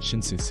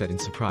 Shinsu said in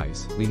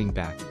surprise, leaning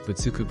back, but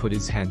Zuku put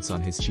his hands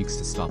on his cheeks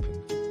to stop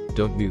him.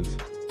 Don't move.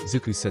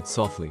 Zuku said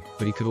softly,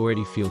 but he could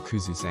already feel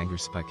Kuzu's anger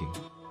spiking.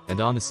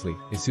 And honestly,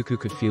 if Zuku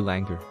could feel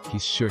anger,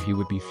 he's sure he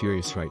would be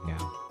furious right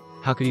now.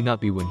 How could he not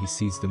be when he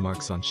sees the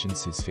marks on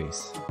Shinsu's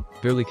face?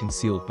 Barely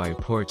concealed by a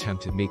poor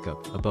attempt at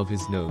makeup above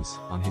his nose,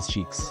 on his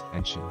cheeks,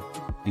 and chin.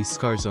 These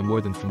scars are more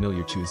than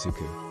familiar to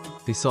Izuku.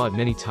 They saw it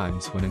many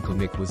times when Uncle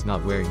Mick was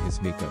not wearing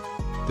his makeup.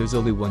 There's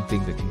only one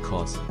thing that can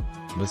cause it.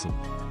 Muzzle.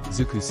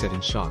 Zuku said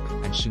in shock,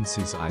 and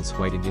Shinsu's eyes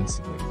widened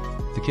instantly.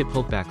 The kid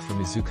pulled back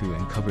from Izuku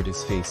and covered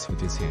his face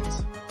with his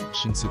hands.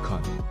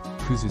 Shinsu-kun.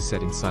 Kuzu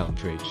said in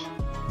silent rage.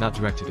 Not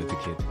directed at the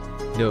kid.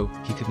 No,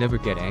 he could never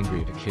get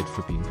angry at a kid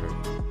for being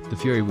hurt. The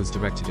fury was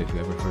directed at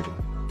whoever hurt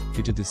him.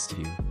 Who did this to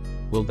you?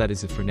 Well, that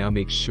is it for now.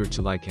 Make sure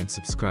to like and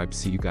subscribe.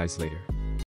 See you guys later.